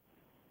point.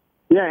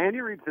 Yeah,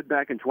 Andy Reid said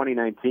back in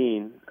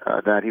 2019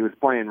 that he was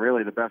playing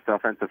really the best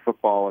offensive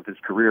football of his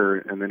career,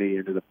 and then he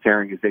ended up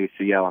tearing his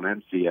ACL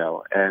and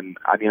MCL. And,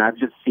 I've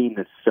just seen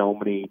this so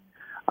many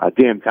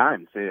damn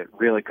times,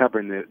 really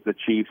covering the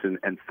Chiefs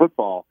and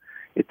football.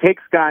 It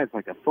takes guys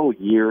like a full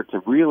year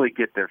to really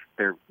get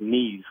their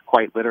knees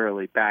quite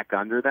literally back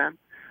under them.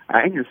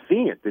 And you're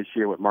seeing it this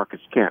year with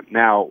Marcus Kemp.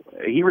 Now,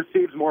 he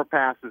receives more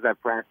passes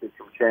at practice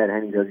from Chad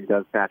Henne than he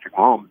does Patrick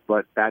Mahomes,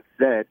 but that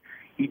said,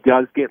 he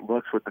does get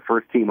looks with the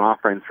first-team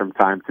offense from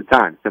time to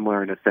time,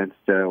 similar in a sense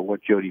to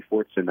what Jody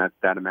Fortson,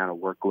 that amount of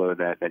workload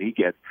that he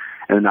gets.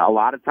 And a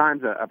lot of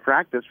times a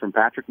practice from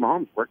Patrick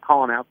Mahomes, we're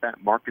calling out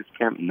that Marcus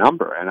Kemp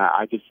number. And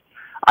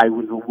I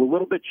was a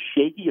little bit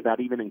shaky about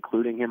even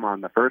including him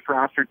on the first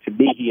roster. To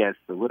me, he has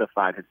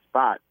solidified his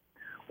spot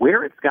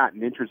Where it's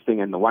gotten interesting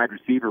in the wide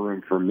receiver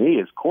room for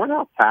me is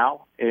Cornell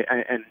Powell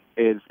and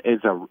is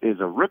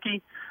a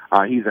rookie.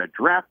 He's a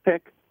draft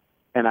pick,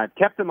 and I've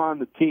kept him on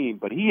the team,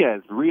 but he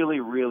has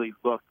really, really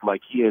looked like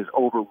he is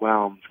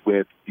overwhelmed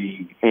with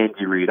the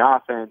Andy Reid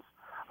offense.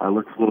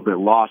 Looks a little bit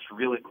lost,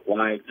 really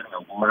quiet,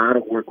 doing a lot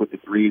of work with the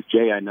threes.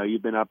 Jay, I know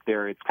you've been up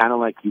there. It's kind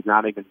of like he's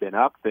not even been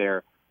up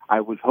there.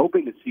 I was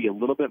hoping to see a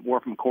little bit more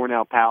from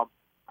Cornell Powell.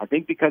 I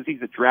think because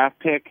he's a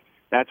draft pick,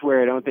 that's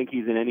where I don't think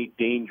he's in any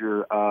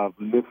danger of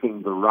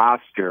missing the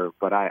roster.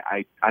 But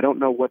I don't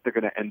know what they're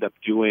going to end up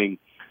doing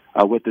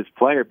with this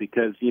player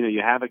because,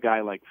 you have a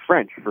guy like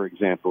French, for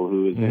example,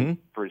 who is in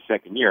for his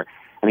second year,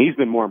 and he's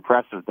been more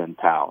impressive than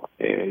Powell.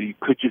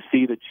 Could you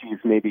see the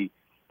Chiefs maybe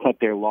cut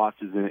their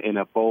losses in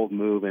a bold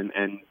move and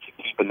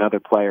keep another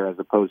player as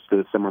opposed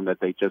to someone that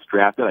they just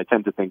drafted? I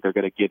tend to think they're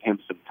going to give him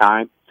some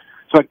time.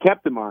 So I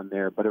kept him on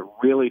there, but it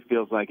really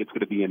feels like it's going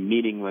to be a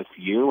meaningless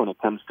year when it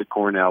comes to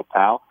Cornell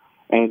Powell.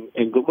 And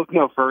look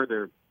no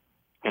further,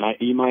 and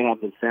you might have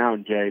the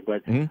sound, Jay,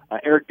 but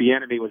Eric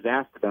Bieniemy was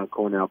asked about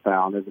Cornell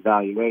Powell and his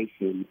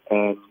evaluation,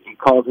 and he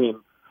called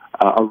him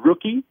a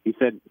rookie. He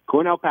said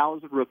Cornell Powell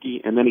is a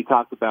rookie, and then he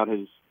talked about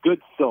his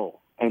good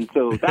soul. And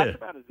so that's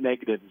about as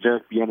negative as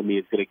Eric Bieniemy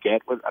is going to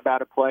get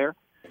about a player.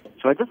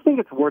 So I just think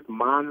it's worth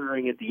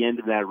monitoring at the end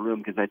of that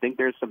room because I think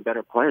there's some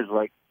better players.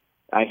 Like,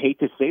 I hate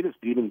to say this,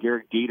 but even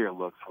Garrett Dieter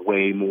looks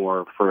way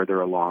more further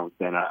along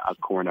than a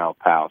Cornell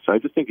Powell. So I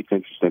just think it's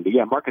interesting. But,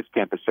 yeah, Marcus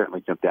Kemp has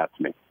certainly jumped out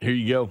to me. Here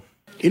you go.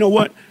 You know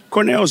what?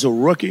 Cornell's a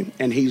rookie,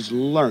 and he's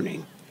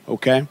learning,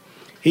 okay?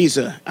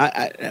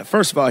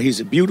 First of all, he's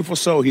a beautiful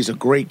soul. He's a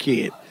great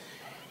kid.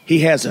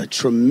 He has a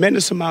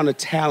tremendous amount of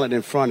talent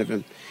in front of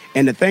him.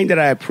 And the thing that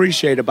I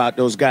appreciate about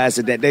those guys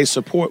is that they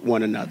support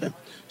one another.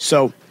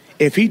 So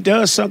if he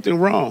does something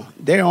wrong,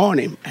 they're on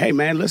him. Hey,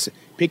 man, listen,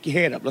 pick your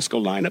head up. Let's go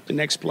line up the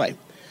next play.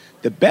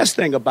 The best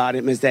thing about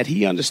him is that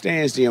he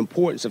understands the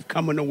importance of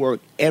coming to work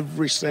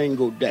every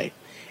single day.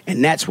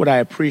 And that's what I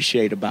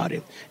appreciate about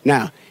him.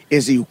 Now,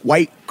 is he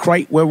right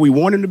where we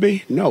want him to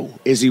be? No.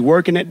 Is he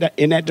working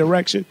in that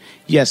direction?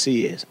 Yes,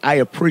 he is. I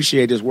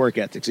appreciate his work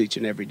ethics each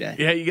and every day.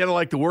 Yeah, you got to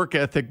like the work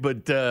ethic,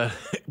 but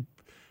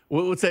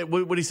what's that?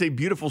 What do you say?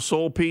 Beautiful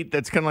soul, Pete?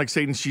 That's kind of like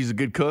saying she's a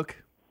good cook?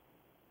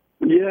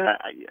 Yeah,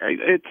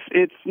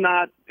 it's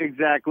not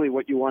exactly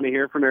what you want to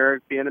hear from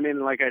Eric Bieniemy.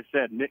 And like I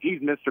said,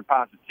 he's Mr.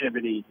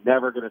 Positivity,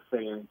 never going to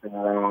say anything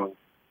wrong,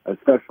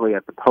 especially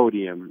at the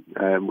podium.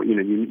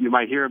 You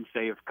might hear him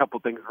say a couple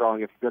things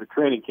wrong if you go to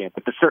training camp,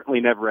 but they're certainly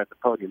never at the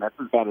podium. That's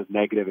about as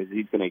negative as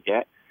he's going to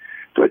get.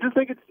 So I just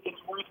think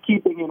it's worth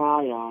keeping an eye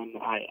on.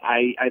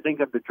 I think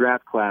of the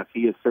draft class,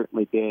 he has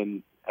certainly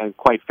been, and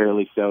quite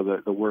fairly so,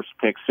 the worst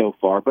pick so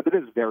far. But it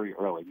is very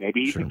early.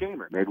 Maybe he's a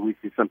gamer. Maybe we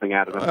see something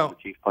out of him when the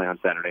Chiefs play on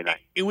Saturday night.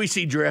 We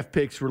see draft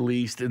picks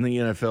released in the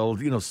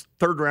NFL,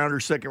 third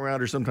rounder, second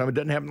rounder sometime. It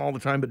doesn't happen all the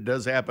time, but it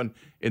does happen.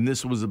 And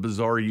this was a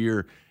bizarre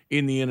year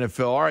in the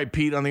NFL. All right,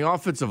 Pete, on the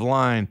offensive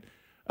line,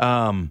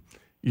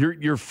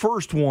 your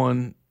first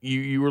one,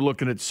 you were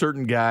looking at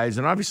certain guys,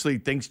 and obviously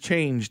things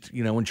changed,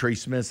 when Trey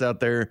Smith's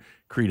out there,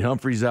 Creed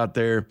Humphrey's out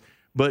there.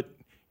 But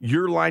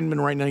your linemen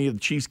right now, you have the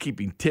Chiefs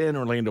keeping 10,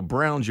 Orlando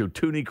Brown, Joe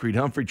Thuney, Creed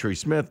Humphrey, Trey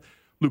Smith,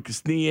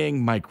 Lucas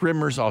Niang, Mike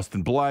Rimmers,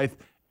 Austin Blythe,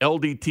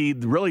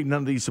 LDT. Really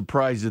none of these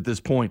surprises at this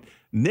point.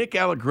 Nick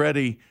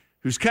Allegretti,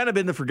 who's kind of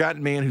been the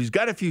forgotten man, who's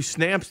got a few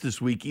snaps this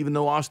week, even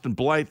though Austin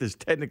Blythe is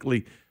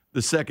technically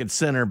the second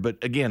center.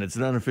 But, again, it's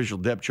an unofficial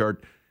depth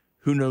chart.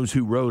 Who knows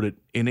who wrote it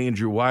in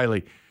Andrew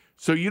Wiley.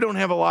 So you don't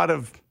have a lot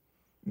of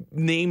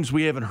names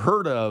we haven't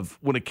heard of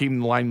when it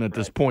came to linemen at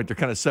this point. They're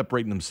kind of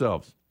separating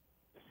themselves.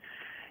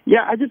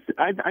 Yeah,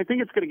 I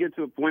think it's going to get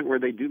to a point where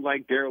they do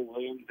like Darrell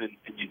Williams and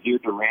Yazir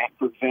Durant,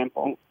 for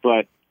example,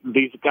 but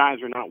these guys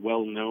are not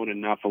well known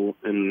enough in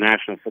the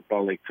National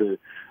Football League to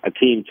a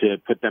team to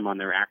put them on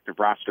their active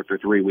roster for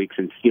 3 weeks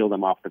and steal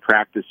them off the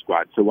practice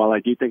squad. So while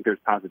I do think there's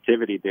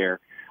positivity there,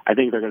 I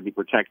think they're going to be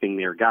protecting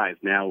their guys.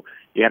 Now,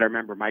 you got to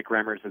remember Mike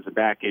Remmers has a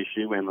back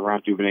issue and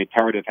Laurent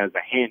Duvernay-Tardif has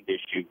a hand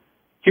issue.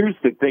 Here's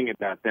the thing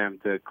about them,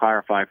 to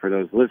clarify for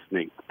those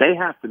listening. They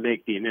have to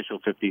make the initial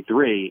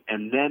 53,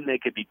 and then they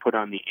could be put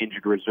on the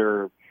injured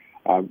reserve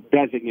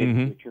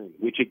designated return,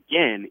 which,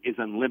 again, is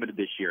unlimited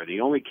this year. The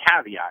only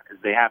caveat is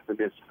they have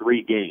to miss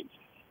 3 games.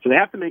 So they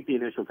have to make the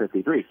initial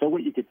 53. So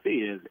what you could see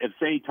is if,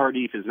 say,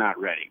 Tardif is not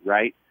ready,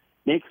 right,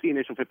 makes the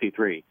initial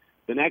 53,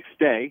 the next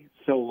day,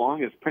 so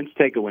long as Prince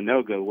Tega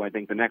Winogo, who I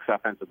think the next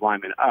offensive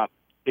lineman up,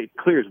 it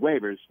clears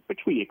waivers, which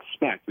we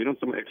expect. We don't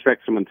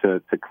expect someone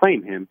to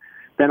claim him.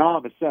 Then all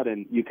of a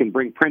sudden, you can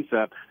bring Prince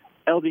up.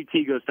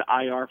 LDT goes to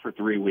IR for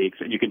 3 weeks,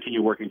 and you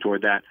continue working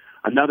toward that.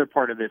 Another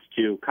part of this,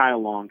 too, Kyle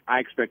Long, I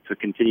expect to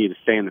continue to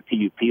stay on the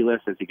PUP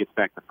list as he gets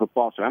back to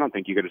football, so I don't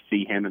think you're going to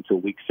see him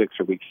until week 6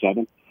 or week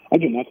 7.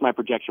 Again, that's my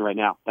projection right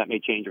now. That may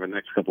change over the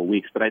next couple of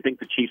weeks, but I think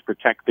the Chiefs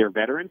protect their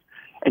veterans.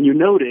 And you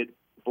noted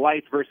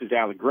Blythe versus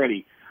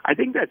Allegretti. I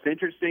think that's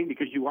interesting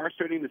because you are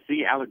starting to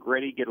see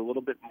Allegretti get a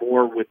little bit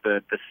more with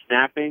the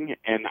snapping,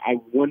 and I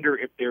wonder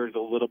if there's a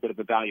little bit of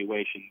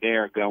evaluation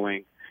there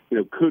going,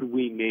 could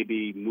we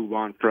maybe move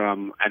on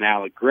from an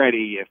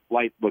Allegretti if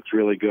Blythe looks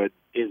really good?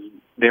 Is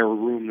there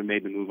room to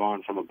maybe move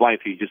on from a Blythe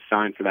who just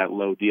signed for that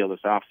low deal this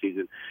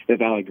offseason?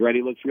 If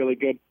Allegretti looks really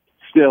good,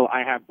 still,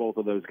 I have both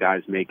of those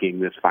guys making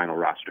this final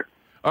roster.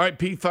 All right,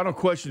 Pete, final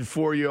question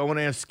for you. I want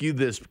to ask you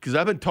this because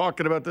I've been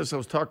talking about this. I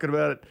was talking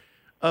about it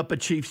up at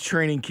Chiefs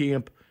training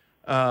camp.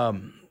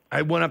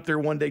 I went up there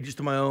one day just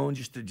on my own,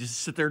 just to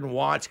sit there and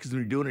watch because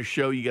when you're doing a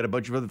show, you got a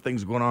bunch of other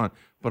things going on.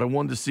 But I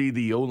wanted to see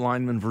the O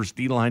lineman versus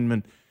D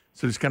lineman,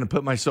 so just kind of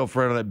put myself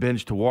right on that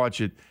bench to watch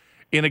it.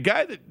 And a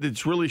guy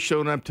that's really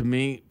shown up to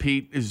me,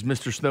 Pete, is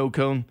Mr. Snow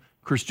Cone,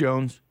 Chris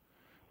Jones.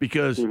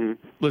 Because,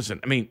 listen,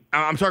 I mean,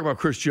 I'm talking about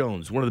Chris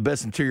Jones, one of the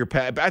best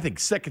I think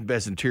second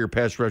best interior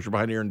pass rusher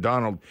behind Aaron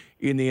Donald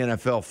in the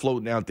NFL,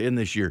 floating out to end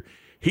this year.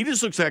 He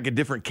just looks like a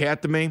different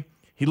cat to me.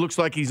 He looks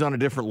like he's on a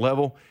different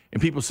level.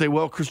 And people say,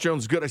 well, Chris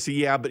Jones is good. I say,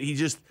 yeah, but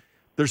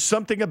there's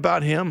something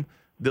about him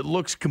that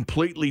looks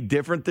completely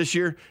different this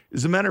year.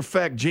 As a matter of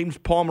fact, James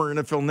Palmer,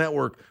 NFL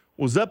Network,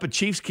 was up at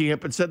Chiefs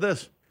camp and said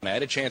this. I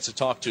had a chance to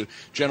talk to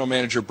General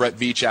Manager Brett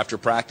Veach after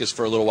practice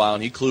for a little while,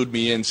 and he clued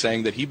me in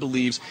saying that he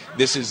believes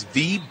this is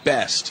the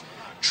best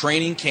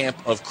training camp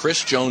of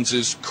Chris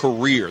Jones's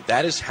career.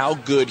 That is how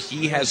good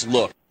he has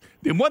looked.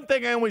 And one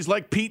thing I always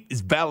like, Pete,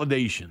 is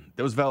validation.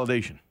 That was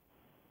validation.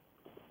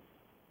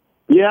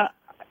 Yeah,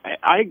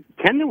 I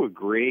tend to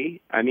agree.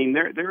 I mean,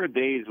 there are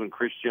days when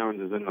Chris Jones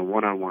is in the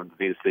one-on-ones,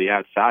 he's to the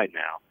outside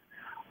now.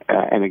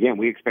 And again,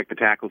 we expect the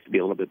tackles to be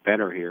a little bit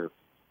better here.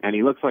 And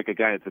he looks like a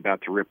guy that's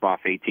about to rip off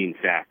 18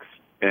 sacks.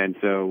 And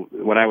so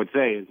what I would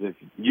say is if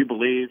you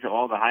believe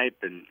all the hype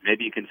and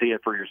maybe you can see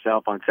it for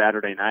yourself on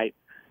Saturday night,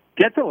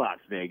 get to Las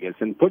Vegas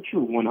and put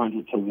your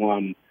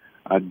 100-to-1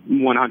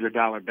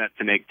 $100 bet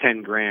to make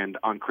 $10,000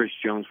 on Chris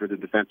Jones for the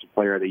Defensive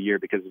Player of the Year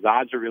because his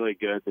odds are really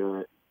good.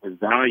 There's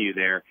value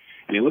there.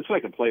 And he looks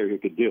like a player who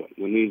could do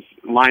it. When these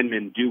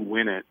linemen do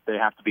win it, they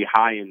have to be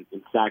high in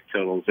sack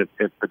totals. If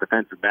the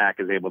defensive back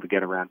is able to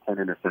get around 10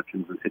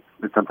 interceptions,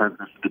 it's sometimes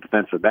the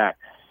defensive back.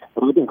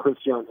 But I think Chris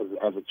Jones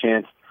has a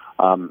chance,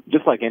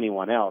 just like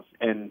anyone else.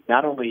 And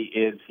not only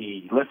is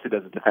he listed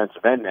as a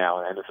defensive end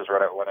now, and this is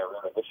what I read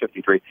on this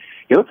 53,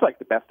 he looks like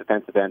the best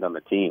defensive end on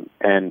the team.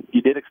 And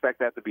you did expect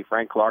that to be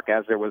Frank Clark,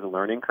 as there was a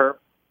learning curve.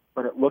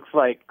 But it looks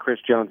like Chris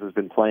Jones has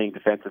been playing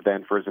defensive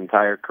end for his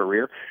entire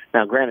career.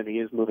 Now, granted, he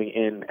is moving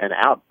in and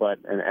out,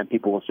 and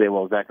people will say,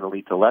 well, is that going to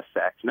lead to less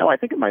sacks? No, I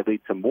think it might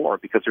lead to more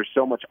because there's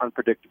so much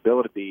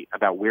unpredictability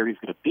about where he's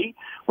going to be,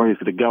 where he's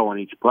going to go on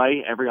each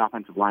play. Every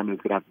offensive lineman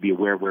is going to have to be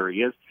aware of where he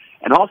is.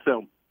 And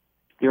also,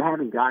 you're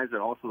having guys that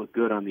also look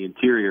good on the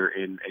interior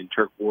in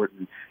Turk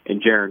Wharton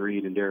and Jaron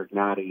Reed and Derek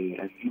Nottie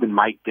and even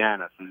Mike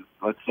Dennis. And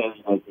let's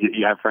say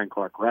you have Frank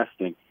Clark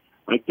resting.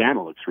 Mike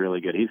Daniel looks really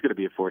good. He's going to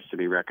be a force to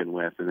be reckoned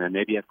with. And then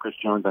maybe you have Chris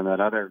Jones on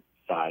that other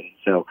side.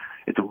 So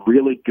it's a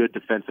really good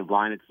defensive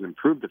line. It's an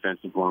improved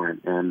defensive line.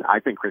 And I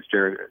think Chris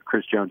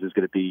Jones is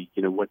going to be,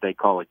 what they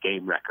call a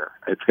game wrecker.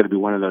 It's going to be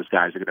one of those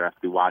guys you're going to have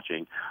to be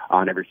watching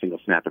on every single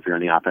snap if you're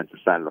on the offensive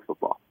side of the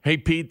football. Hey,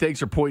 Pete, thanks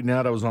for pointing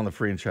out I was on the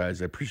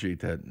franchise. I appreciate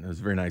that. It was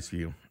very nice of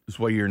you. That's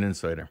why you're an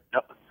insider.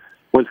 Yep.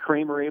 Was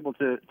Kramer able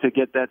to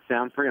get that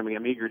sound for you? I mean,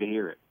 I'm eager to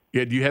hear it.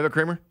 Yeah, do you have it,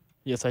 Kramer?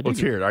 Yes, I do. Let's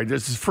hear it. All right,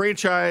 this is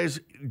franchise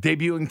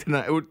debuting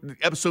tonight,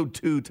 episode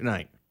 2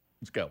 tonight.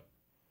 Let's go.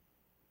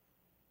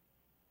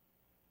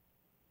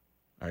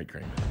 All right,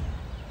 Kramer.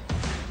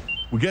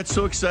 We got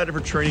so excited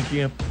for training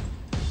camp,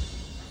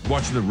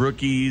 watching the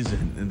rookies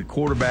and the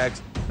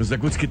quarterbacks. It was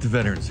like, let's get the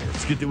veterans there.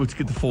 Let's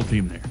get the full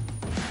team there.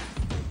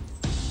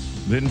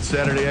 Then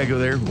Saturday I go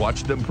there,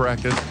 watch them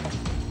practice.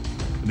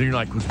 And then you're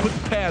like, let's put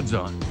the pads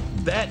on.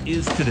 That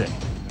is today.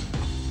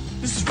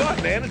 This is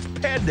fun, man. It's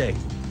pad day.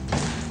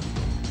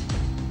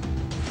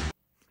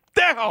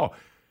 Wow,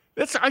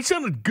 I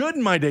sounded good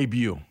in my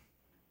debut.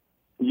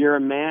 You're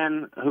a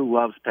man who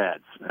loves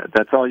pads.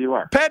 That's all you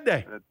are. Pad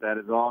day. That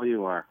is all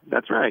you are.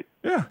 That's right.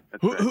 Yeah.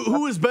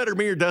 Who is better,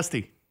 me or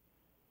Dusty?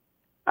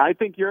 I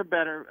think you're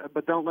better,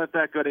 but don't let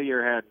that go to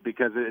your head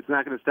because it's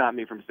not going to stop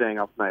me from saying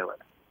I'll smile it.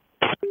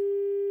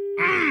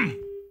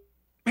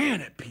 Man,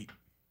 that Pete.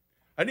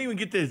 I didn't even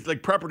get to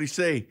properly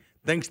say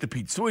thanks to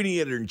Pete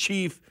Sweeney,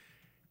 editor-in-chief,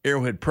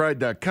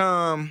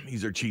 ArrowheadPride.com.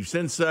 He's our Chiefs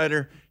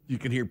insider. You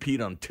can hear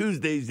Pete on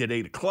Tuesdays at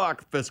 8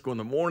 o'clock, Fesco in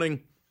the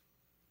morning.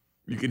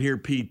 You can hear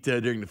Pete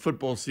during the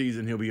football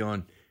season. He'll be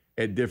on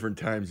at different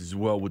times as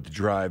well with The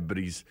Drive, but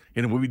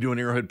we'll be doing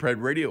Arrowhead Pride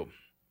Radio.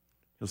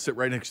 He'll sit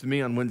right next to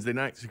me on Wednesday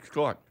night, 6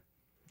 o'clock.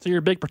 So you're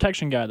a big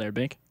protection guy there,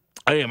 Bink.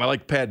 I am. I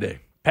like pad day.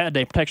 Pad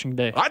day, protection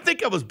day. I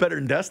think I was better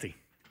than Dusty.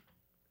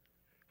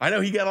 I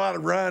know he got a lot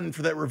of run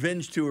for that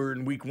revenge tour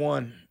in week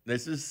 1. I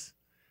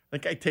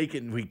think I take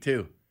it in week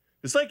 2.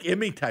 It's like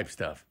Emmy type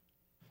stuff.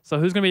 So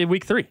who's going to be in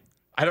week 3?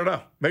 I don't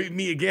know. Maybe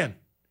me again.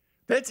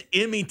 That's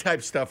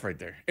Emmy-type stuff right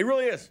there. It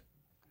really is.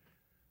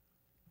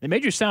 They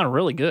made you sound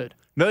really good.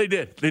 No, they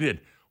did. They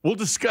did. We'll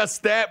discuss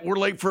that. We're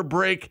late for a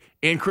break.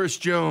 And Chris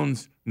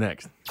Jones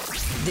next.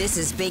 This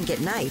is Bink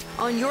at Night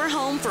on your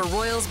home for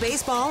Royals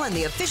baseball and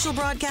the official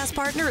broadcast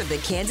partner of the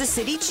Kansas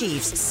City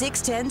Chiefs,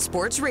 610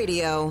 Sports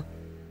Radio.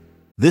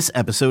 This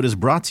episode is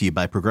brought to you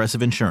by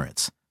Progressive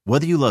Insurance.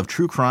 Whether you love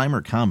true crime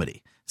or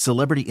comedy,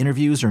 celebrity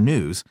interviews or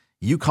news,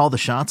 you call the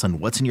shots on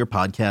what's in your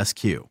podcast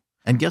queue.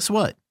 And guess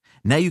what?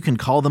 Now you can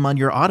call them on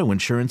your auto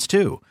insurance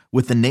too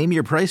with the Name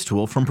Your Price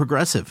tool from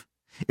Progressive.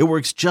 It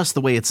works just the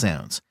way it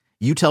sounds.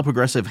 You tell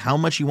Progressive how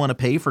much you want to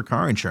pay for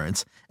car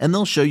insurance, and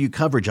they'll show you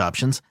coverage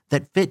options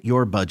that fit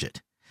your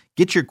budget.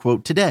 Get your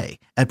quote today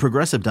at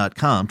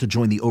Progressive.com to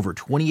join the over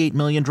 28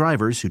 million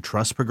drivers who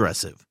trust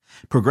Progressive.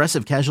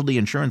 Progressive Casualty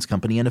Insurance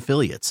Company and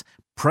Affiliates.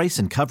 Price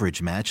and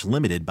coverage match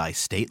limited by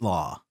state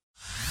law.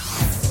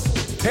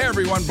 Hey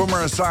everyone, Boomer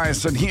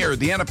Esiason here.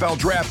 The NFL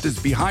Draft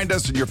is behind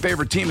us and your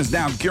favorite team is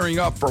now gearing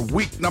up for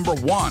week number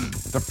 1.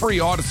 The free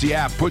Odyssey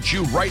app puts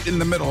you right in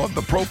the middle of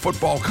the pro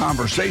football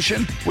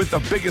conversation with the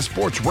biggest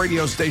sports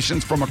radio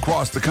stations from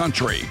across the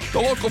country.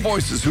 The local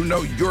voices who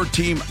know your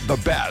team the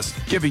best,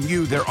 giving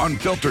you their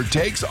unfiltered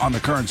takes on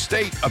the current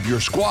state of your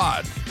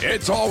squad.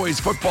 It's always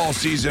football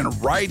season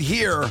right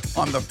here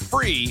on the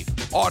free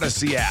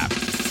Odyssey app.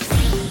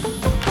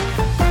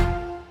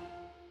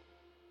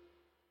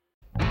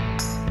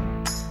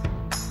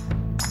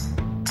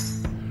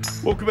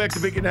 Welcome back to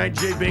Bink at Night.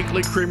 Jay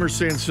Binkley, Kramer,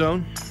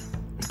 Sansone.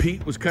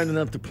 Pete was kind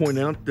enough to point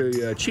out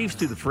the Chiefs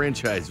do the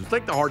franchise. It was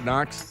like the Hard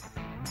Knocks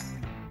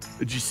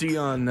that you see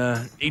on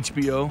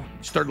HBO.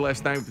 It started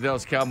last night with the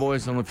Dallas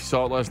Cowboys. I don't know if you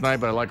saw it last night,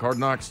 but I like Hard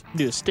Knocks.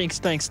 Dude,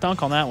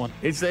 stunk on that one.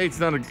 It's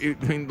not a.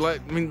 I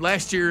mean,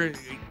 last year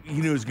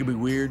you knew it was gonna be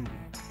weird.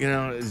 You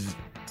know, it was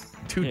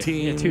two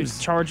teams, two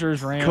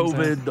Chargers, Rams,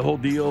 COVID, the whole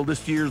deal.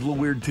 This year's a little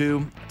weird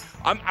too.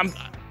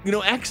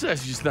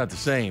 Access is just not the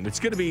same. It's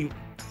gonna be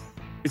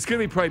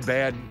probably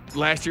bad.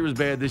 Last year was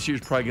bad. This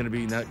year's probably going to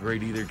be not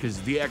great either because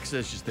the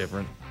access is just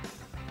different.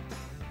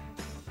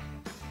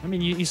 I mean,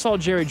 you saw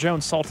Jerry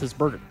Jones salt his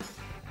burger.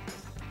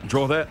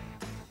 Draw that.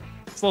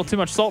 It's a little too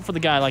much salt for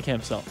the guy like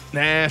himself.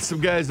 Nah, some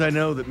guys I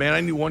know that, man,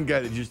 I knew one guy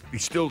that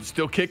he's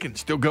still kicking,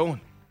 still going.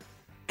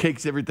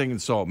 Cakes everything in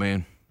salt,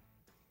 man.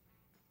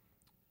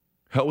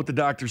 Hell, what the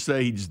doctors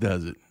say, he just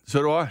does it.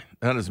 So do I.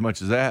 Not as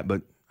much as that,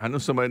 but I know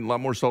somebody a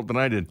lot more salt than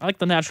I did. I like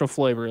the natural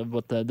flavor of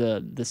what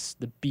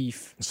the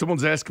beef.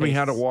 Someone's asking me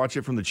how to watch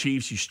it from the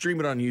Chiefs. You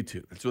stream it on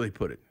YouTube. That's where they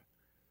put it.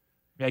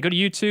 Yeah, go to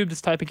YouTube,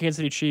 just type in Kansas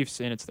City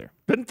Chiefs, and it's there.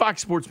 Didn't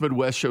Fox Sports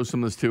Midwest show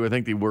some of this too? I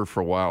think they were for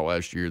a while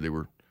last year. They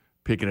were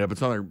picking it up.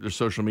 It's on their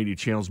social media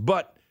channels.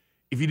 But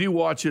if you do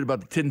watch it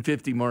about the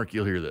 10:50 mark,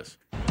 you'll hear this.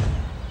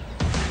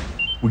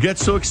 We got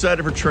so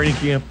excited for training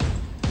camp,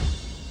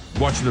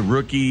 watching the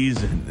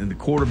rookies and the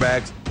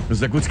quarterbacks. It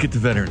was like, let's get the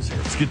veterans there.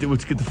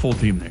 Let's get the full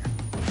team there.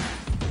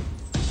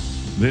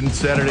 Then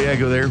Saturday I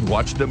go there,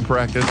 watch them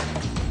practice.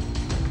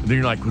 And then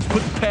you're like, let's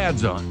put the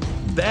pads on.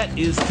 That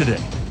is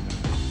today.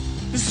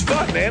 This is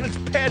fun, man. It's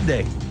pad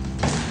day.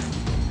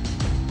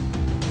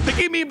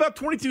 They gave me about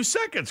 22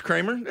 seconds,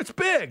 Kramer. That's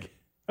big.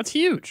 That's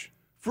huge.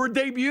 For a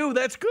debut,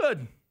 that's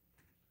good.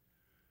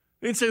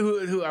 They didn't say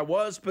who I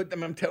was, but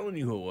I'm telling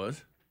you who it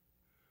was.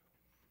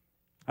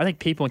 I think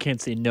people in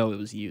Kansas City know it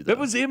was you, though. That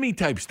was Emmy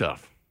type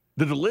stuff.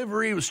 The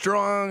delivery was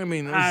strong. I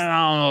mean, I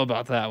don't know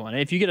about that one.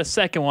 If you get a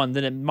second one,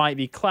 then it might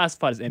be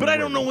classified as Emmy. But I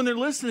don't know when they're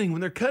listening, when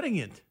they're cutting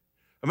it.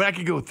 I mean, I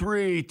could go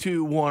 3,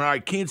 2, 1. All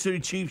right, Kansas City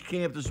Chiefs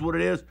camp. This is what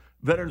it is.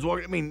 Veterans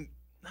walk. I mean,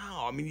 no.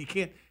 I mean, you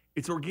can't.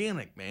 It's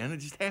organic, man. It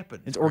just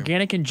happened. It's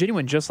organic and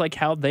genuine, just like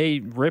how they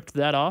ripped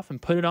that off and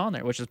put it on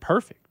there, which is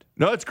perfect.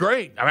 No, it's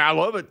great. I mean, I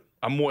love it.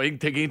 You can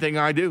take anything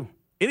I do.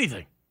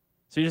 Anything.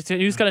 So you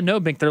just got to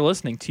know, Bink, they're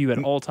listening to you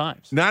at all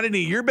times. Not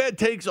any of your bad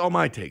takes, all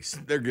my takes.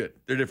 They're good.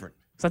 They're different.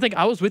 So I think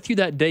I was with you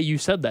that day you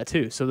said that,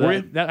 too. So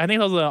I think that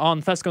was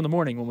on Fesco in the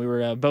morning when we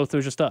were both, it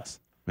was just us.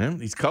 Man,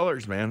 these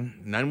colors, man.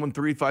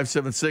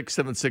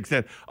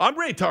 913-576-7610. I'm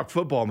ready to talk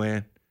football,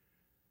 man.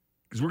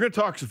 Because we're going to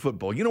talk some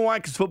football. You know why?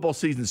 Because football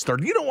season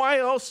started. You know why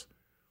else?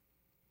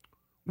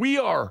 We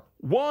are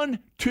 1,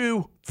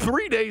 2,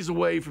 3 days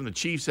away from the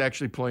Chiefs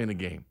actually playing a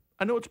game.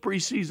 I know it's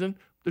preseason.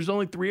 There's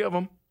only 3 of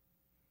them.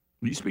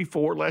 It used to be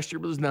 4. Last year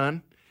was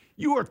none.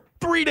 You are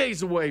 3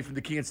 days away from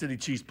the Kansas City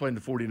Chiefs playing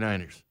the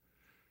 49ers.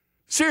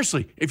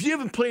 Seriously, if you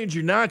haven't planned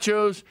your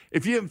nachos,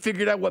 if you haven't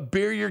figured out what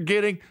beer you're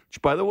getting,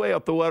 which, by the way, I'll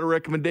throw out a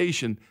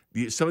recommendation.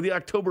 Some of the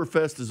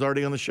Oktoberfest is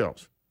already on the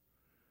shelves.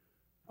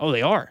 Oh,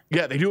 they are?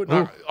 Yeah, they do it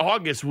in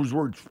August was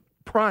where it's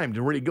primed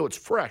and ready to go. It's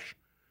fresh.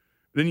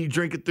 Then you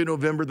drink it through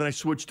November, then I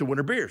switch to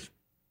winter beers.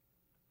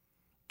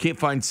 Can't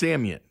find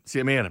Sam yet,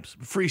 Sam Adams.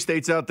 Free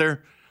States out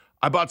there.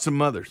 I bought some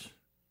Mother's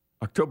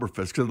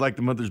Oktoberfest because I like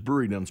the Mother's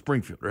Brewery down in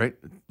Springfield, right?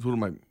 It's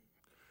one of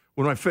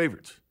my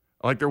favorites.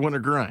 I like their winter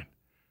grind.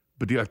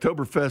 But the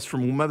Oktoberfest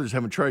from Mother's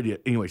haven't tried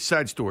yet. Anyway,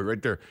 side story right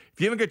there.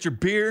 If you haven't got your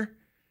beer,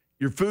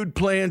 your food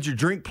plans, your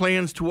drink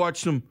plans to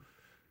watch some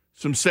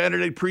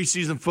Saturday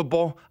preseason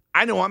football,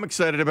 I know I'm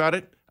excited about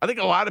it. I think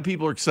a lot of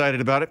people are excited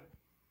about it.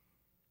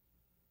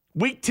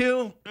 Week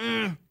 2,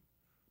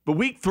 but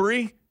week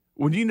 3,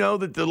 when you know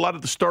that a lot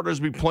of the starters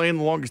will be playing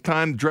the longest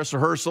time, dress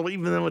rehearsal,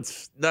 even though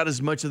it's not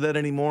as much of that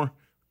anymore,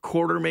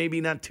 quarter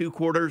maybe, not 2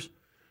 quarters,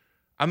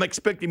 I'm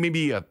expecting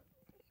maybe a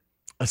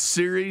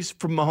series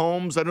from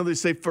Mahomes. I know they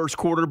say first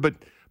quarter, but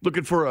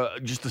looking for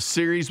just a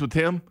series with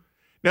him.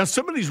 Now,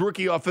 some of these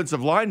rookie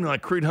offensive linemen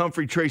like Creed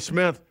Humphrey, Trey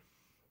Smith,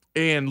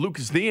 and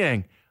Lucas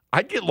Niang,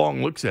 I'd get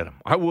long looks at them.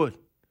 I would.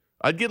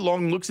 I'd get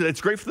long looks at it.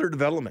 It's great for their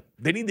development.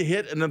 They need to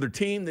hit another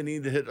team. They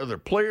need to hit other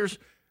players.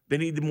 They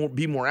need to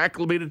be more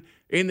acclimated,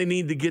 and they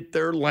need to get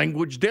their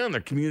language down,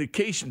 their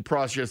communication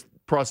process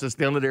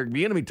down that Eric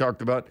Bieniemy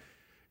talked about,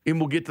 and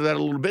we'll get to that a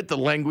little bit, the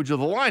language of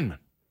the lineman.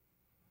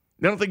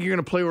 I don't think you're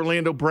going to play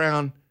Orlando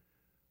Brown,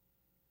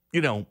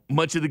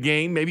 much of the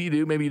game. Maybe you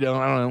do, maybe you don't.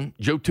 I don't know.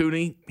 Joe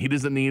Tooney, he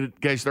doesn't need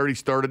it. Guy's already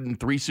started in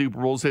 3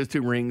 Super Bowls, has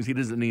 2 rings. He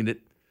doesn't need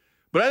it.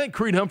 But I think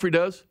Creed Humphrey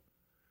does,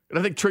 and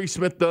I think Trey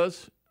Smith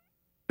does.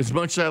 As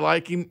much as I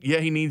like him, yeah,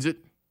 he needs it.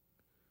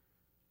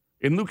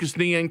 And Lucas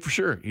Niang, for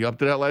sure. He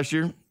opted out last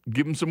year.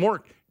 Give him some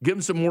work. Give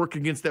him some work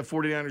against that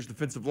 49ers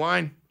defensive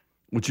line,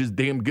 which is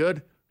damn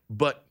good,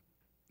 but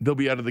they'll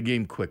be out of the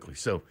game quickly.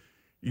 So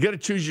you got to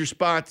choose your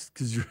spots.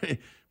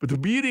 But the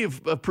beauty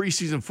of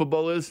preseason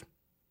football is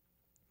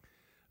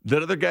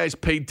that other guy's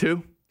paid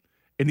too,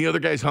 and the other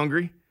guy's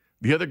hungry.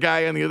 The other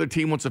guy on the other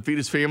team wants to feed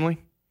his family.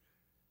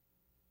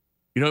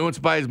 He wants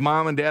to buy his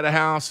mom and dad a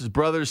house, his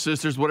brothers,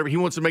 sisters, whatever. He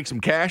wants to make some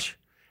cash.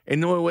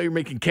 And the only way you're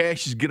making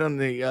cash is get on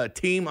the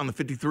team on the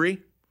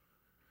 53.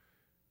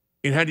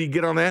 And how do you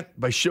get on that?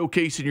 By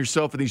showcasing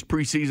yourself in these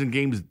preseason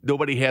games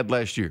nobody had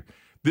last year.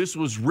 This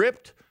was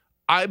ripped,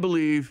 I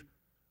believe,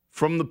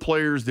 from the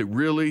players that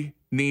really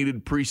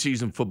needed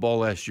preseason football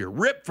last year.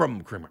 Ripped from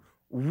them, Kramer.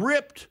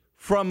 Ripped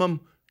from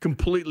them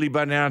completely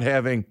by not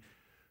having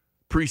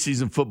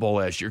preseason football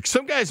last year.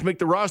 Some guys make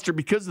the roster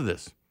because of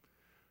this.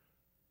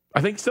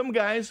 I think some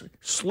guys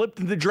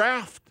slipped in the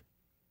draft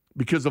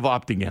because of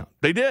opting out.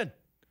 They did.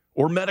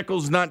 Or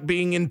medicals not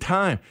being in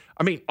time.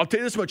 I mean, I'll tell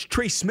you this much.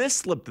 Trey Smith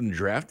slipped in the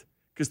draft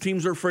because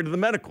teams are afraid of the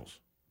medicals.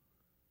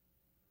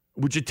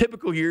 Which a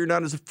typical year, you're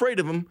not as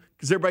afraid of them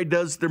because everybody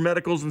does their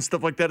medicals and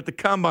stuff like that at the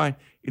combine,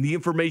 and the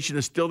information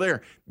is still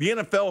there. The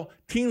NFL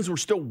teams were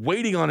still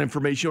waiting on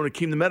information when it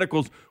came to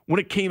medicals, when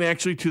it came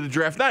actually to the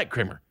draft night,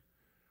 Kramer.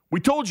 We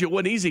told you it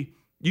wasn't easy.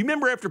 You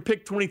remember after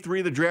pick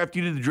 23 of the draft,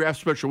 you did the draft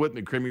special with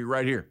me, Kramer, you're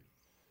right here.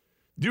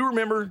 Do you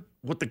remember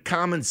what the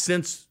common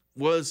sense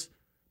was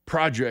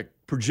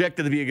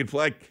projected to be a good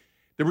flag?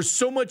 There was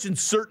so much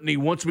uncertainty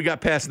once we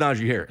got past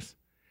Najee Harris.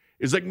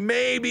 It's like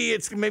maybe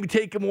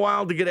take him a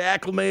while to get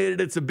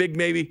acclimated. It's a big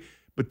maybe.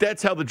 But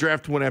that's how the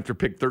draft went after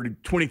pick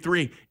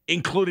 23,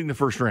 including the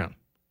first round.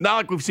 Not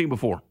like we've seen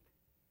before.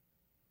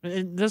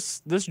 And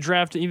this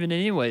draft, even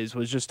anyways,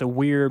 was just a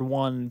weird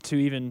one to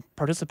even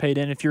participate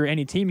in if you're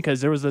any team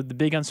because there was the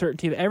big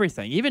uncertainty of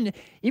everything.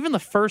 Even the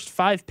first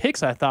 5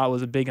 picks, I thought,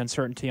 was a big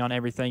uncertainty on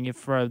everything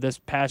for this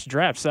past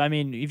draft. So, I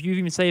mean, if you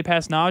even say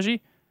past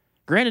Najee,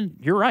 granted,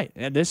 you're right.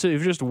 And this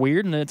is just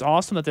weird, and it's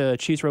awesome that the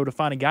Chiefs were able to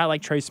find a guy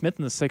like Trey Smith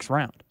in the 6th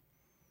round.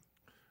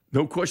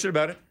 No question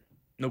about it.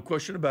 No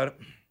question about it.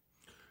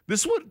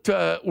 This is what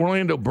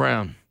Orlando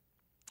Brown,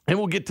 and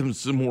we'll get to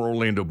some more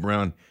Orlando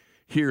Brown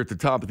here at the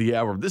top of the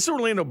hour. This is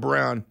Orlando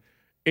Brown,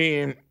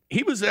 and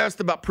he was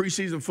asked about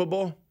preseason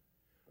football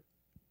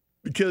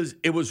because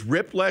it was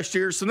ripped last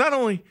year. So not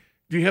only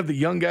do you have the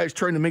young guys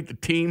trying to make the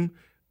team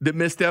that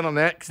missed out on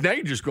that, because now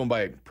you're just going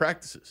by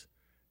practices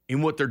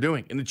and what they're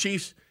doing. And the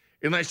Chiefs,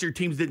 and last year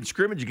teams didn't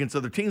scrimmage against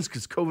other teams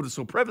because COVID is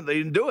so prevalent, they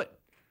didn't do it.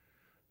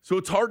 So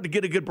it's hard to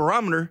get a good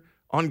barometer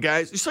on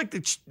guys. It's like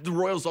the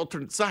Royals'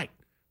 alternate site.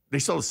 They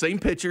saw the same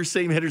pitchers,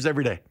 same hitters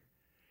every day.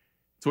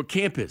 That's what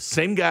camp is.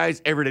 Same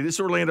guys every day. This is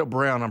Orlando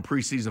Brown on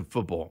preseason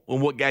football and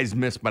what guys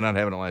missed by not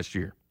having it last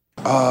year.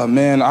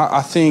 Man,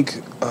 I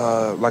think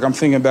I'm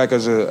thinking back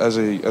as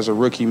a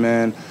rookie,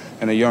 man,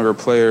 and a younger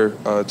player.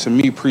 To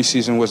me,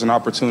 preseason was an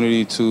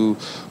opportunity to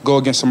go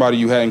against somebody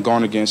you hadn't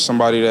gone against,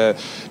 somebody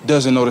that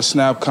doesn't know the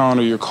snap count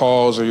or your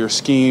calls or your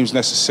schemes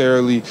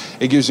necessarily.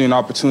 It gives you an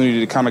opportunity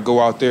to kind of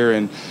go out there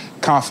and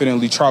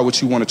confidently try what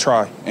you want to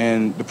try.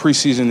 And the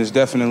preseason is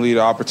definitely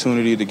the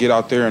opportunity to get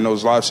out there in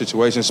those live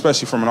situations,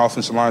 especially from an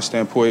offensive line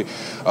standpoint,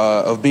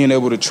 of being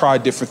able to try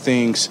different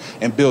things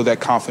and build that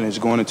confidence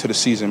going into the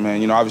season,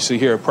 man. Obviously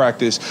here at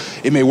practice,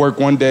 it may work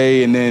one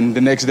day and then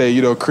the next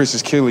day, Chris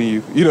is killing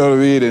you. You know what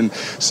I mean? And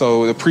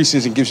so the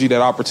preseason gives you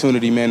that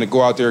opportunity, man, to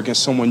go out there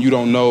against someone you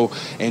don't know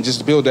and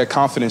just build that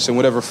confidence in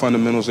whatever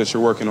fundamentals that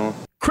you're working on.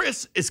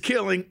 Chris is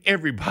killing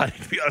everybody,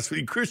 to be honest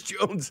with you. Chris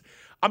Jones,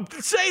 I'm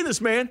saying this,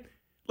 man.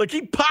 Like,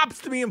 he pops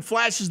to me and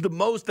flashes the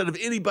most out of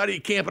anybody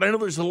at camp. And I know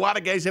there's a lot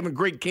of guys having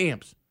great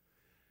camps.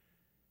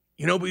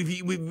 But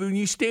when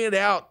you stand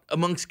out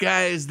amongst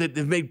guys that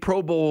have made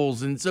Pro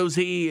Bowls, and so's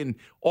he, and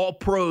all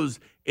pros,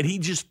 and he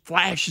just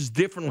flashes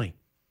differently.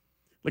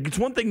 Like, it's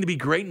one thing to be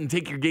great and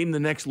take your game to the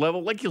next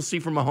level. Like you'll see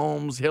from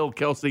Mahomes, Hill,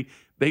 Kelsey.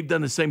 They've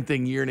done the same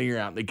thing year in and year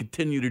out. They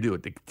continue to do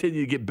it. They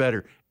continue to get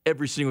better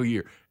every single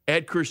year.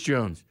 Add Chris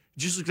Jones. It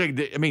just looks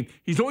like,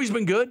 he's always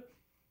been good.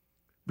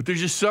 But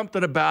there's just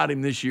something about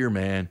him this year,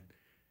 man.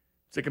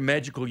 It's like a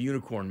magical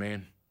unicorn,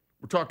 man.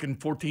 We're talking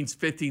 14,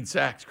 15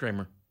 sacks,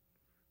 Kramer.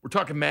 We're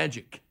talking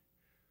magic.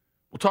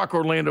 We'll talk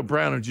Orlando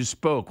Brown, who just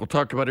spoke. We'll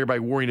talk about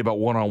everybody worrying about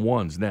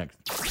one-on-ones next.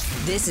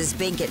 This is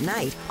Bink at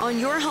Night on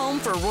your home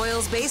for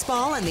Royals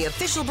baseball and the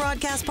official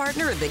broadcast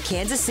partner of the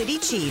Kansas City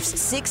Chiefs,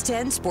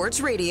 610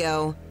 Sports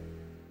Radio.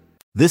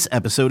 This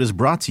episode is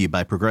brought to you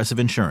by Progressive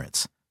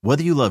Insurance.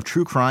 Whether you love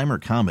true crime or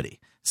comedy,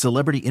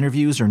 celebrity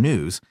interviews or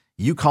news,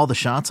 you call the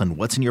shots on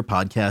what's in your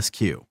podcast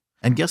queue.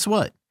 And guess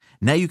what?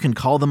 Now you can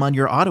call them on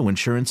your auto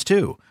insurance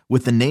too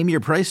with the Name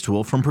Your Price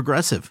tool from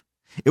Progressive.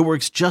 It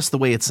works just the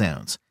way it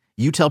sounds.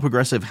 You tell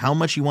Progressive how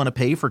much you want to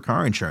pay for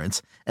car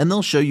insurance, and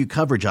they'll show you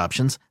coverage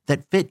options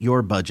that fit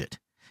your budget.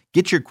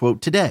 Get your quote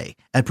today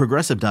at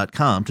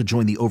Progressive.com to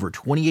join the over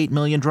 28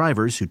 million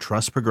drivers who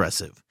trust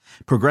Progressive.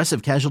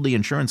 Progressive Casualty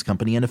Insurance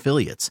Company and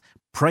Affiliates.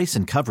 Price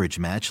and coverage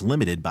match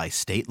limited by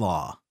state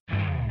law.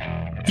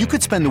 You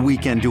could spend the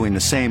weekend doing the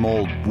same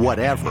old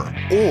whatever,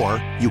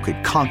 or you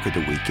could conquer the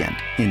weekend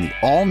in the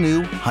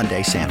all-new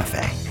Hyundai Santa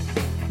Fe.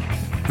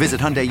 Visit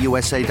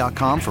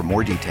HyundaiUSA.com for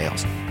more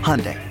details.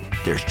 Hyundai,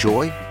 there's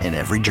joy in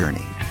every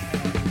journey.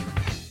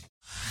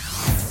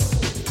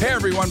 Hey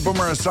everyone,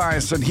 Boomer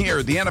Esiason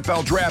here. The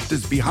NFL Draft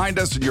is behind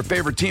us and your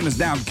favorite team is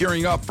now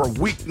gearing up for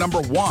week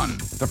number 1.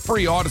 The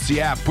free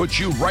Odyssey app puts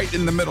you right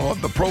in the middle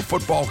of the pro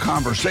football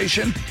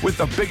conversation with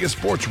the biggest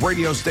sports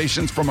radio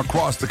stations from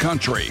across the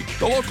country.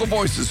 The local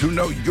voices who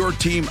know your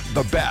team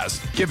the best,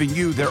 giving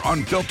you their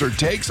unfiltered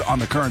takes on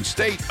the current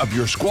state of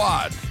your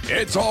squad.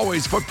 It's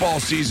always football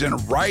season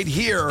right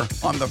here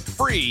on the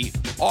free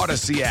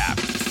Odyssey app.